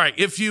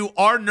 if you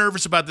are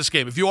nervous about this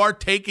game, if you are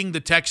taking the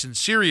Texans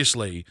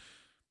seriously,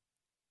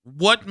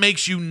 what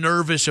makes you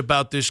nervous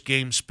about this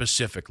game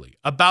specifically?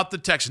 About the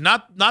Texans,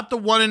 not the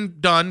one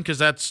and done, because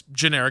that's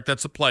generic,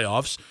 that's the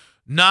playoffs.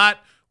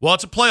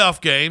 It's a playoff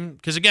game,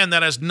 because, again,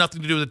 that has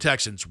nothing to do with the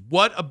Texans.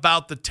 What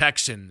about the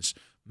Texans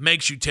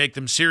makes you take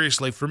them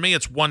seriously? For me,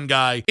 it's one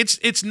guy.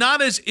 It's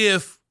not as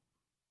if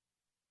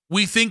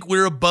we think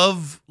we're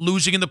above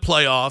losing in the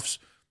playoffs,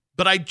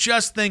 but I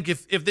just think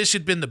if this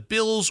had been the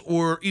Bills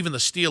or even the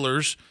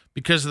Steelers,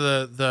 because of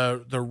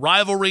the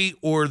rivalry,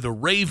 or the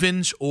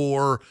Ravens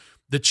or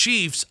the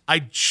Chiefs, I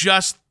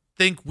just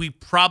think we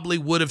probably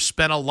would have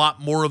spent a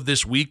lot more of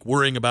this week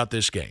worrying about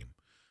this game.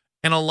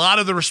 And a lot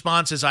of the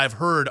responses I've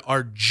heard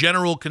are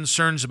general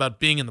concerns about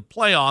being in the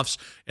playoffs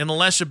and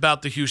less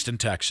about the Houston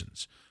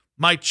Texans.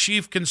 My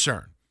chief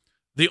concern,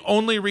 the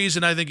only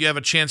reason I think you have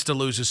a chance to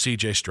lose is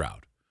C.J.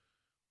 Stroud.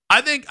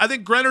 I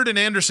think Grenard and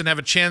Anderson have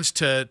a chance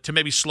to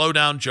maybe slow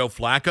down Joe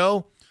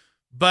Flacco,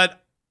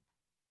 but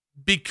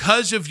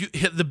because of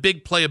the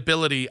big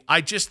playability,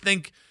 I just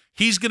think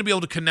he's going to be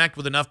able to connect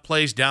with enough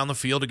plays down the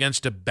field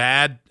against a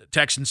bad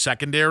Texan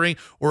secondary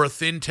or a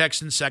thin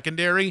Texan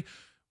secondary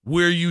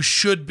where you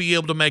should be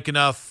able to make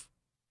enough,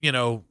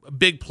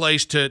 big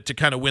plays to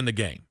kind of win the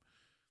game.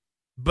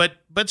 But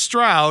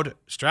Stroud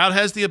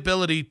has the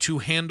ability to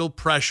handle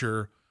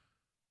pressure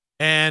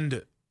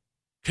and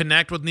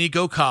connect with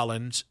Nico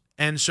Collins.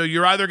 And so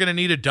you're either going to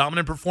need a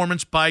dominant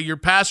performance by your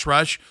pass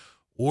rush,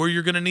 or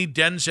you're going to need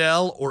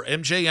Denzel or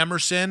MJ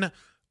Emerson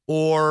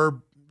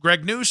or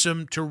Greg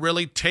Newsome to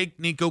really take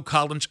Nico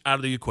Collins out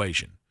of the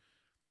equation.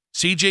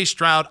 C.J.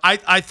 Stroud,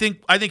 I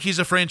think he's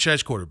a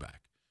franchise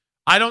quarterback.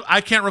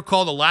 I can't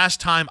recall the last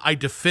time I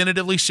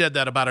definitively said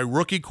that about a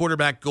rookie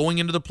quarterback going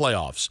into the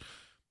playoffs.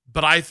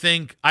 But I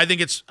think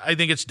it's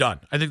done.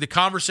 I think the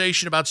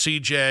conversation about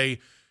C.J.,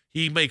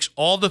 he makes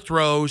all the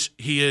throws.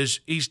 He's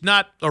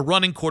not a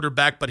running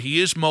quarterback, but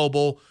he is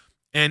mobile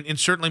and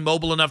certainly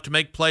mobile enough to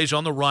make plays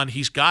on the run.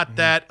 He's got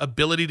that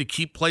ability to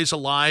keep plays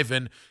alive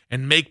and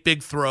make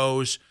big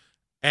throws.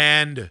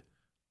 And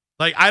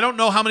I don't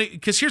know how many,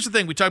 because here's the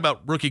thing, we talk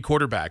about rookie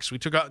quarterbacks. We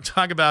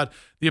talk about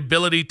the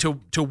ability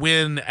to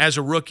win as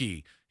a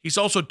rookie. He's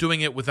also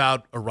doing it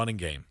without a running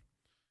game.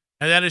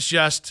 And that is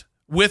just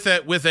with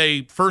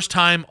a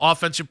first-time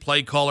offensive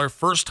play caller,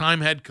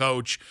 first-time head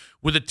coach,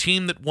 with a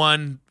team that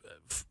won,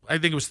 I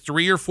think it was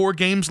 3 or 4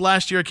 games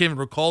last year. I can't even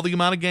recall the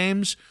amount of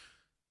games.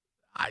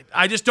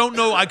 I just don't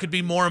know I could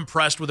be more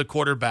impressed with a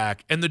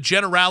quarterback. And the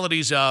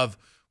generalities of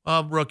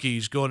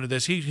rookies going to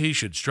this, he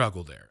should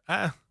struggle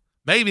there.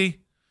 Maybe.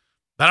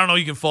 I don't know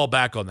you can fall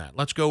back on that.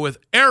 Let's go with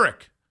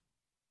Eric.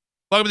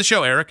 Welcome to the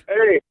show, Eric.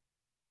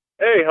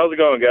 Hey, how's it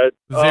going, guys?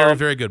 Very,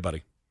 very good,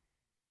 buddy.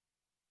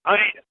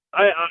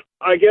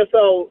 I guess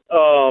I'll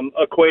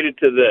equate it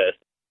to this.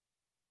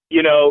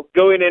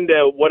 Going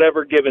into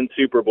whatever given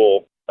Super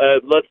Bowl,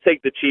 let's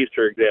take the Chiefs,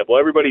 for example.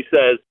 Everybody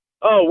says,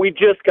 oh, we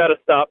just got to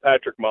stop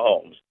Patrick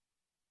Mahomes.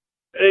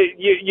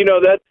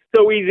 That's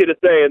so easy to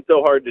say and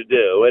so hard to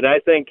do. And I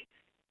think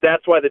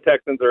that's why the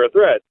Texans are a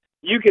threat.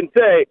 You can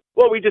say,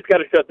 well, we just got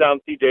to shut down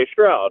C.J.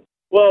 Stroud.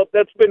 Well,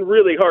 that's been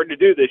really hard to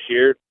do this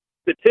year.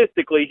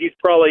 Statistically, he's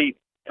probably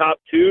top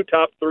 2,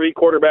 top 3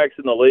 quarterbacks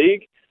in the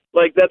league.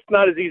 That's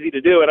not as easy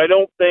to do. And I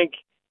don't think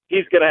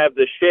he's going to have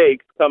the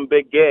shakes come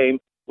big game.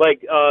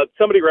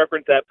 Somebody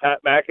referenced that Pat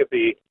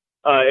McAfee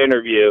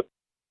interview,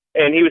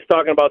 and he was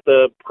talking about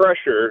the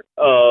pressure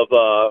of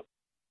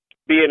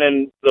being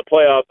in the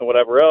playoffs and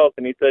whatever else.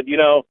 And he said,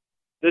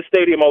 this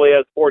stadium only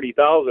has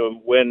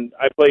 40,000. When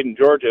I played in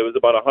Georgia, it was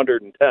about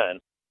 110.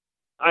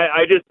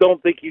 I just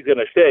don't think he's going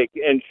to shake.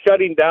 And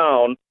shutting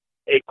down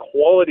a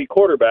quality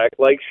quarterback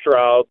like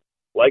Stroud,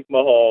 like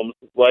Mahomes,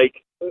 like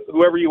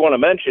whoever you want to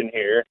mention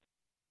here,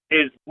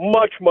 is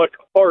much, much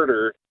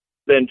harder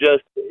than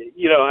just,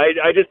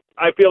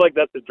 I feel like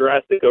that's a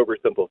drastic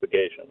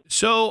oversimplification.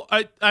 So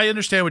I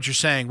understand what you're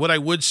saying. What I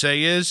would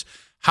say is,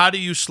 how do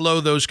you slow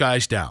those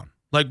guys down?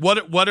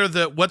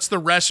 What's the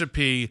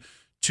recipe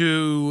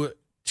to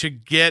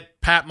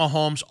get Pat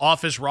Mahomes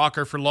off his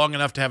rocker for long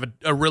enough to have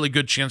a really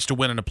good chance to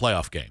win in a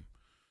playoff game?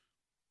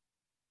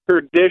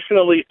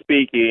 Traditionally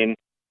speaking,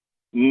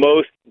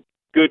 most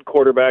good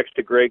quarterbacks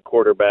to great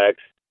quarterbacks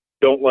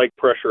don't like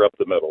pressure up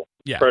the middle.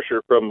 Yeah.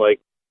 Pressure from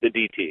the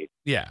DT.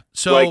 Yeah.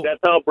 So that's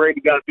how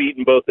Brady got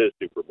beaten both his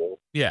Super Bowls.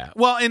 Yeah.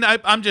 Well, and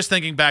I'm just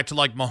thinking back to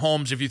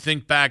Mahomes. If you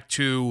think back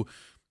to,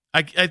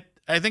 I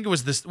think it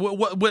was this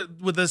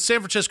with the San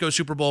Francisco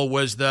Super Bowl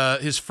was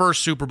his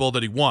first Super Bowl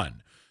that he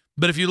won.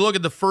 But if you look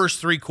at the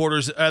first 3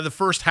 quarters, the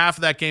first half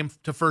of that game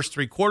to first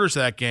 3 quarters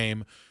of that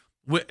game,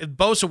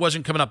 Bosa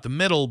wasn't coming up the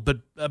middle, but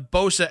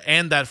Bosa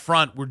and that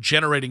front were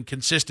generating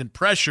consistent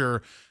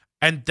pressure,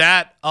 and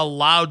that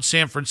allowed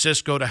San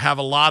Francisco to have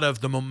a lot of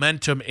the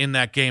momentum in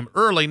that game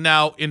early.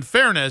 Now, in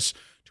fairness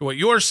to what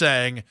you're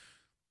saying,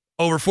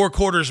 over 4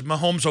 quarters,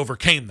 Mahomes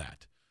overcame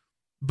that.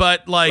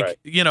 But,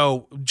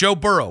 Joe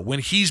Burrow, when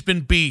he's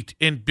been beat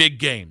in big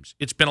games,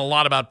 it's been a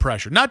lot about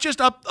pressure. Not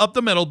just up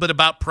the middle, but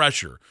about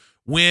pressure.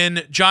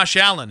 When Josh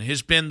Allen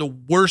has been the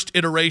worst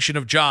iteration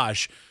of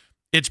Josh,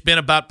 it's been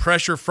about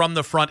pressure from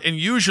the front. And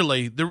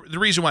usually, the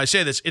reason why I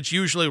say this, it's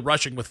usually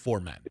rushing with 4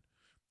 men.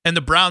 And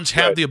the Browns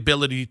have the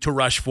ability to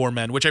rush 4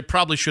 men, which I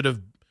probably should have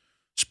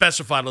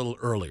specified a little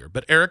earlier.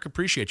 But, Eric,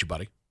 appreciate you,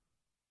 buddy.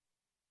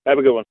 Have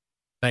a good one.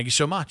 Thank you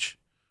so much.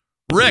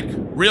 Rick,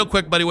 real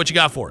quick, buddy, what you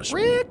got for us?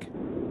 Rick?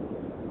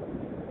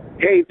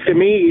 Hey, to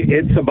me,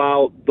 it's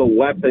about the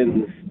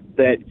weapons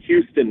that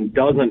Houston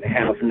doesn't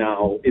have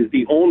now is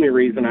the only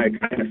reason I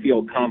kind of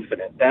feel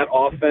confident. That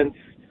offense,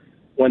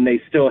 when they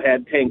still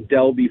had Tank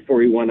Dell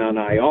before he went on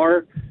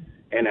IR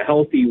and a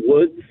healthy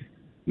Woods,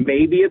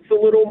 maybe it's a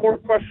little more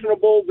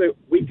questionable that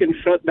we can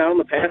shut down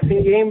the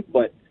passing game.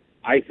 But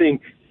I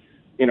think,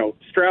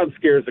 Stroud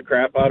scares the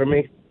crap out of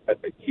me. I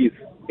think he's,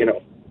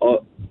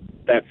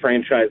 that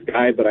franchise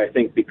guy. But I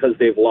think because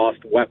they've lost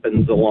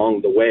weapons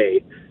along the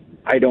way,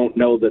 I don't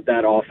know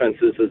that offense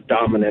is as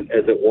dominant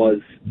as it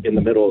was in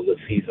the middle of the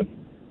season.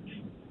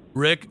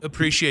 Rick,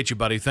 appreciate you,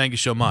 buddy. Thank you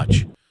so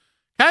much.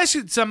 Can I ask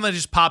you something that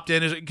just popped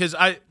in? Because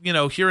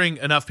hearing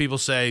enough people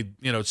say,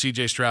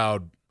 C.J.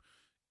 Stroud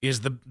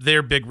is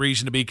their big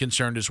reason to be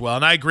concerned as well.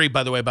 And I agree,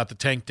 by the way, about the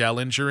Tank Dell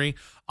injury.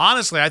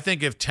 Honestly, I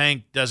think if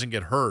Tank doesn't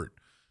get hurt,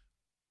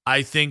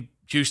 I think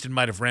Houston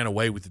might have ran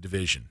away with the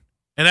division.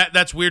 And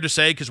that's weird to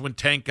say because when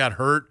Tank got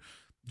hurt,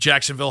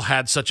 Jacksonville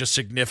had such a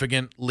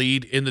significant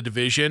lead in the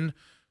division.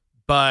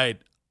 But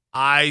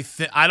I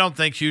don't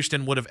think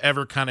Houston would have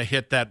ever kind of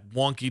hit that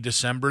wonky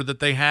December that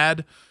they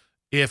had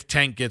if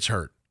Tank gets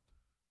hurt.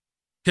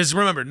 Because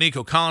remember,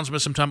 Nico Collins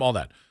missed some time, all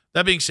that.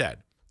 That being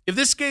said, if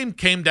this game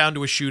came down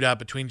to a shootout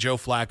between Joe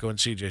Flacco and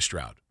C.J.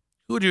 Stroud,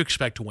 who would you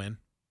expect to win?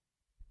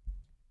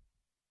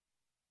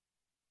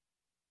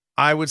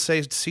 I would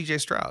say C.J.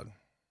 Stroud.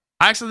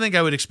 I actually think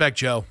I would expect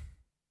Joe.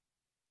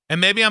 And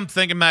maybe I'm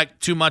thinking back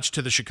too much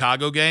to the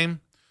Chicago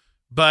game,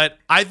 but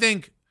I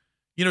think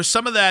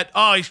some of that,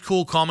 he's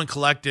cool, calm, and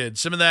collected.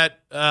 Some of that,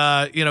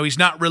 he's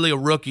not really a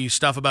rookie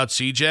stuff about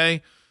CJ.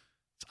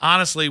 It's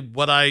honestly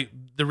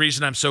the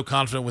reason I'm so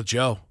confident with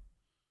Joe.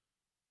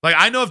 Like,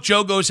 I know if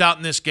Joe goes out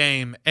in this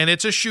game and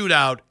it's a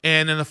shootout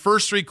and in the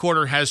first 3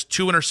 quarters has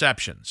 2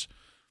 interceptions,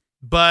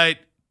 but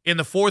in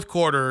the fourth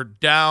quarter,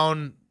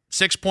 down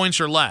 6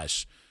 points or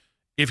less,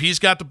 if he's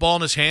got the ball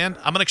in his hand,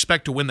 I'm going to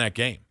expect to win that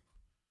game.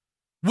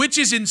 Which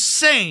is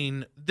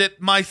insane that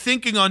my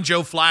thinking on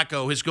Joe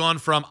Flacco has gone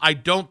from, I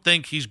don't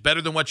think he's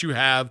better than what you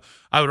have.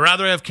 I would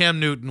rather have Cam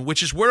Newton,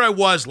 which is where I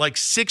was like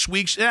 7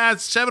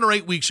 or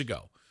 8 weeks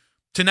ago,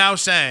 to now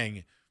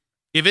saying,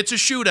 if it's a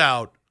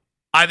shootout,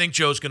 I think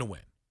Joe's going to win.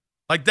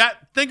 Like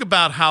that, think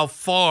about how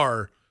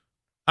far,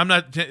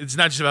 it's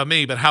not just about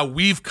me, but how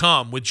we've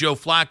come with Joe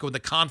Flacco and the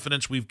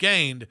confidence we've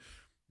gained.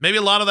 Maybe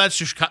a lot of that's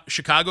the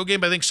Chicago game,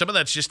 but I think some of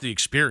that's just the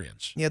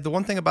experience. Yeah, the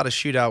one thing about a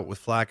shootout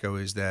with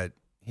Flacco is that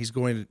he's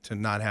going to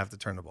not have to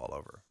turn the ball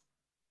over.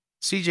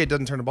 CJ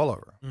doesn't turn the ball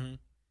over. Mm-hmm.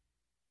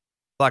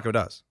 Flacco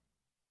does.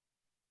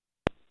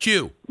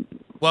 Q,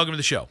 welcome to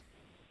the show.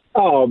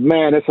 Oh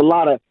man, it's a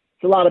lot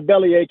of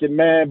belly aching,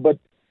 man. But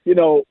wait,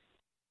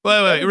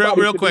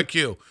 real quick,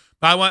 Q.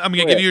 I'm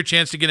going to give you a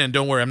chance to get in.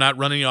 Don't worry, I'm not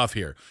running you off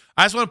here.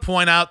 I just want to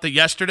point out that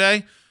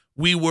yesterday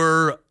we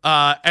were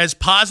as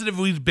positive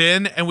we've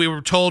been, and we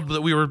were told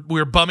that we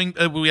were bumming.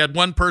 We had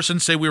one person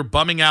say we were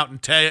bumming out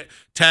and tag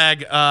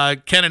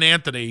Ken and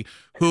Anthony,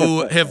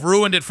 who have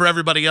ruined it for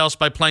everybody else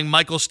by playing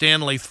Michael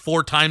Stanley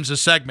 4 times a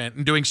segment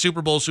and doing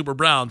Super Bowl Super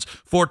Browns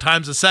 4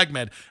 times a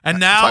segment. And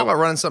now talk about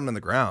running something in the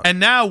ground. And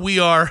now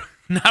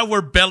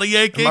we're belly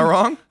aching. Am I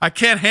wrong? I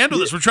can't handle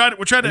this. We're trying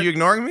to. Are you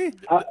ignoring me?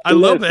 A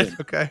little bit.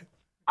 Okay.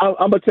 I'm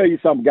gonna tell you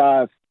something,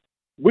 guys.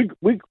 We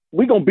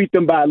gonna beat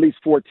them by at least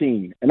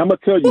 14, and I'm gonna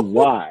tell you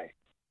why.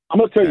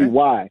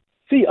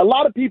 See, a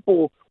lot of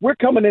people, we're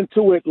coming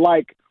into it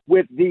like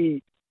with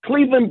the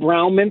Cleveland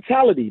Brown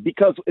mentality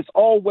because it's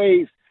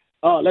always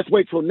let's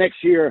wait till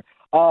next year.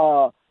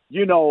 Man,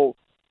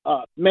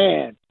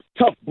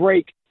 tough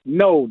break.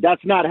 No,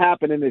 that's not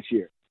happening this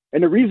year.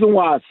 And the reason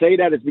why I say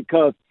that is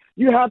because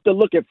you have to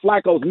look at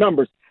Flacco's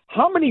numbers.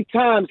 How many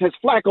times has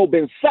Flacco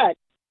been sacked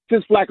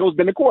since Flacco's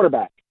been the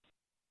quarterback?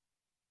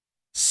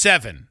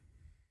 7.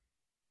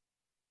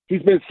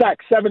 He's been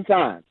sacked 7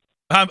 times.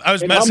 I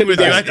was messing with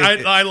you.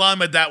 I lied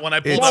with that one. I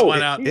pulled that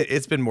one out.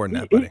 It's been more than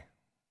that, buddy.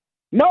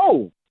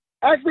 No.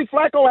 Actually,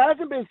 Flacco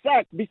hasn't been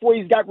sacked before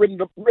he's got rid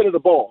of the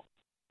ball.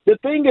 The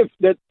thing is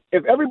that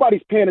if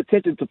everybody's paying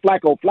attention to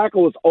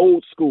Flacco is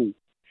old school.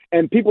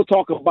 And people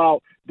talk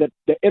about the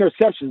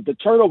interceptions, the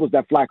turnovers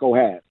that Flacco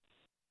has.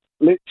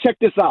 Check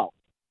this out.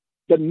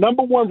 The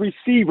number 1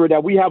 receiver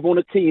that we have on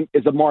the team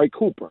is Amari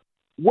Cooper.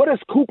 What is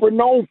Cooper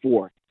known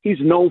for? He's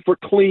known for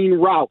clean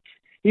routes.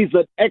 He's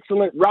an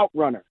excellent route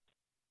runner.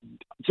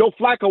 Joe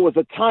Flacco is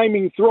a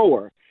timing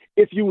thrower.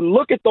 If you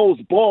look at those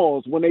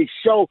balls when they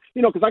show,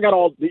 because I got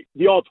all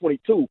the all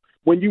 22.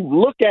 When you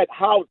look at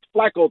how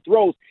Flacco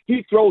throws,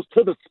 he throws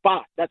to the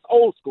spot. That's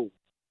old school.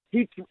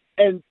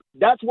 And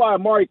that's why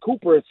Amari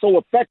Cooper is so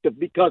effective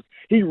because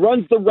he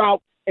runs the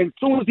route, and as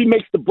soon as he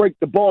makes the break,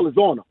 the ball is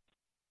on him.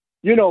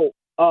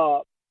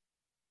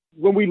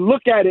 When we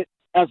look at it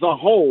as a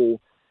whole,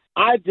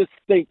 I just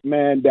think,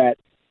 man, that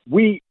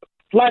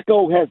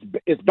Flacco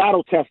is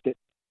battle tested.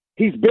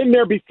 He's been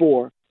there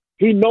before.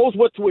 He knows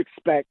what to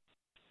expect.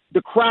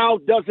 The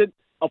crowd doesn't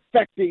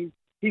affect him.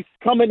 He's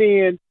coming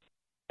in,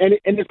 and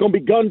it's going to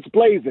be guns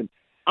blazing.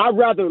 I'm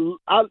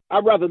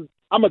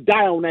a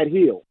die on that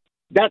hill.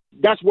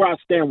 That's where I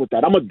stand with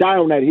that. I'm a die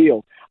on that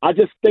hill. I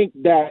just think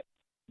that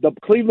the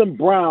Cleveland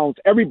Browns,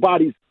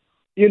 everybody's,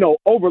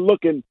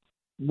 overlooking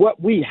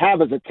what we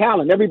have as a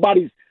talent.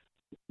 Everybody's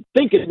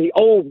thinking the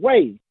old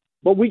way,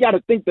 but we got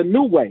to think the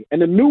new way.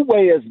 And the new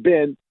way has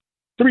been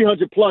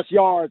 300-plus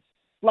yards.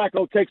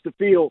 Flacco takes the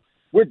field,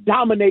 We're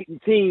dominating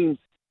teams.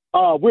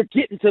 We're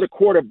getting to the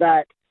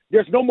quarterback.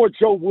 There's no more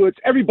Joe Woods.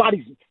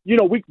 Everybody's,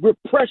 we're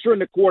pressuring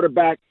the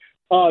quarterback.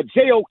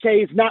 JOK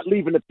is not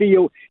leaving the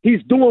field.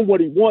 He's doing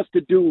what he wants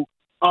to do.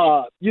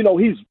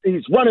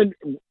 He's running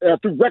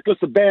through reckless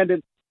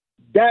abandon.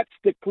 That's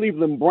the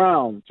Cleveland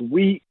Browns.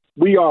 We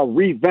are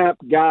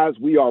revamped, guys.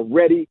 We are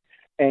ready.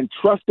 And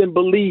trust and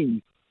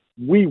believe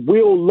we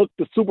will look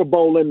the Super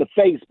Bowl in the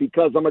face,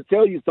 because I'm going to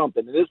tell you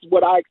something, and this is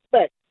what I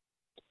expect.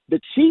 The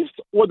Chiefs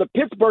or the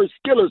Pittsburgh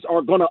Steelers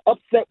are going to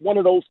upset one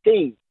of those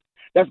teams.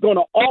 That's going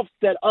to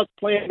offset us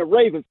playing the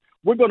Ravens.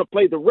 We're going to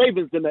play the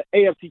Ravens in the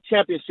AFC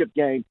Championship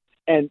game,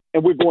 and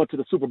we're going to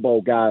the Super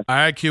Bowl, guys. All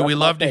right, Q, we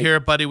love to hear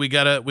it, buddy. We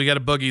got a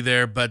boogie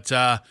there, but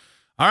all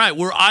right,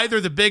 we're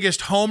either the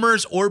biggest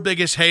homers or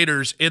biggest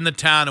haters in the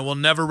town, and we'll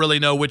never really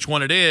know which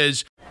one it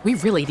is. We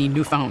really need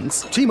new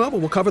phones. T-Mobile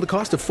will cover the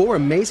cost of 4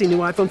 amazing new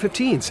iPhone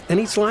 15s, and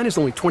each line is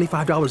only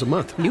 $25 a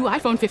month. New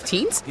iPhone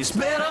 15s? It's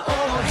better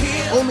over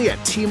here. Only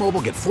at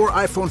T-Mobile, get 4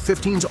 iPhone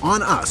 15s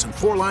on us and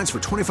 4 lines for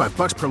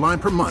 $25 per line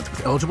per month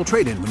with eligible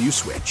trade-in when you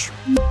switch.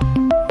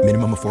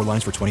 Minimum of 4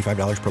 lines for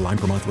 $25 per line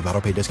per month with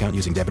autopay discount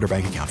using debit or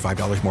bank account.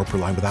 $5 more per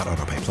line without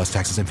autopay, plus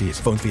taxes and fees.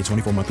 Phone fee at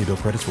 24 monthly bill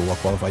credits for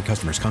well-qualified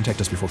customers. Contact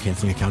us before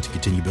canceling account to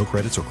continue bill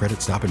credits or credit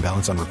stop and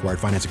balance on required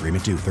finance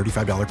agreement due.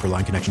 $35 per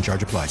line connection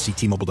charge applies. See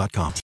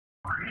T-Mobile.com.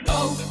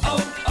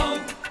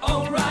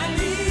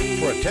 O'Reilly.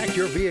 Protect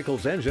your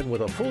vehicle's engine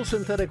with a full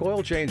synthetic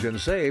oil change and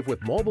save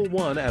with Mobile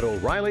One at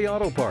O'Reilly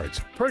Auto Parts.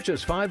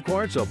 Purchase 5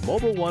 quarts of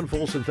Mobile One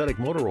full synthetic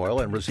motor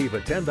oil and receive a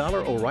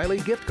 $10 O'Reilly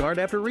gift card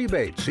after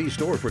rebate. See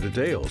store for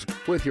details.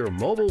 With your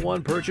Mobile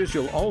One purchase,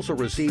 you'll also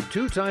receive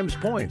 2 times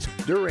points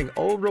during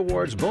O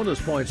Rewards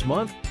Bonus Points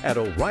Month at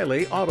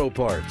O'Reilly Auto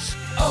Parts.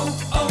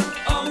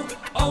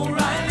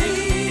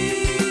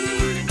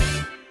 O'Reilly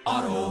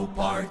Auto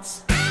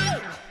Parts.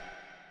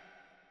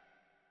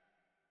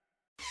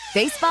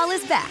 Baseball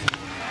is back,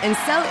 and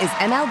so is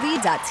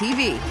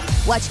MLB.tv.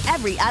 Watch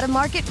every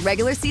out-of-market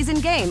regular season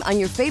game on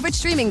your favorite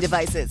streaming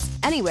devices,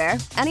 anywhere,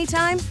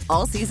 anytime,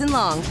 all season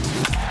long.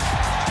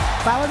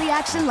 Follow the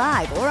action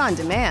live or on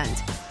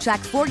demand. Track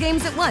 4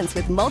 games at once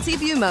with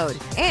multi-view mode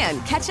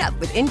and catch up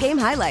with in-game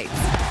highlights.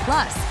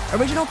 Plus,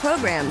 original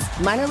programs,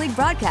 minor league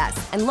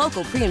broadcasts, and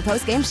local pre- and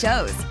post-game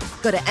shows.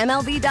 Go to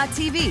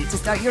MLB.tv to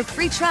start your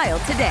free trial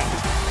today.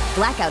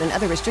 Blackout and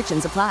other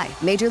restrictions apply.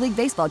 Major League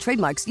Baseball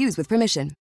trademarks used with permission.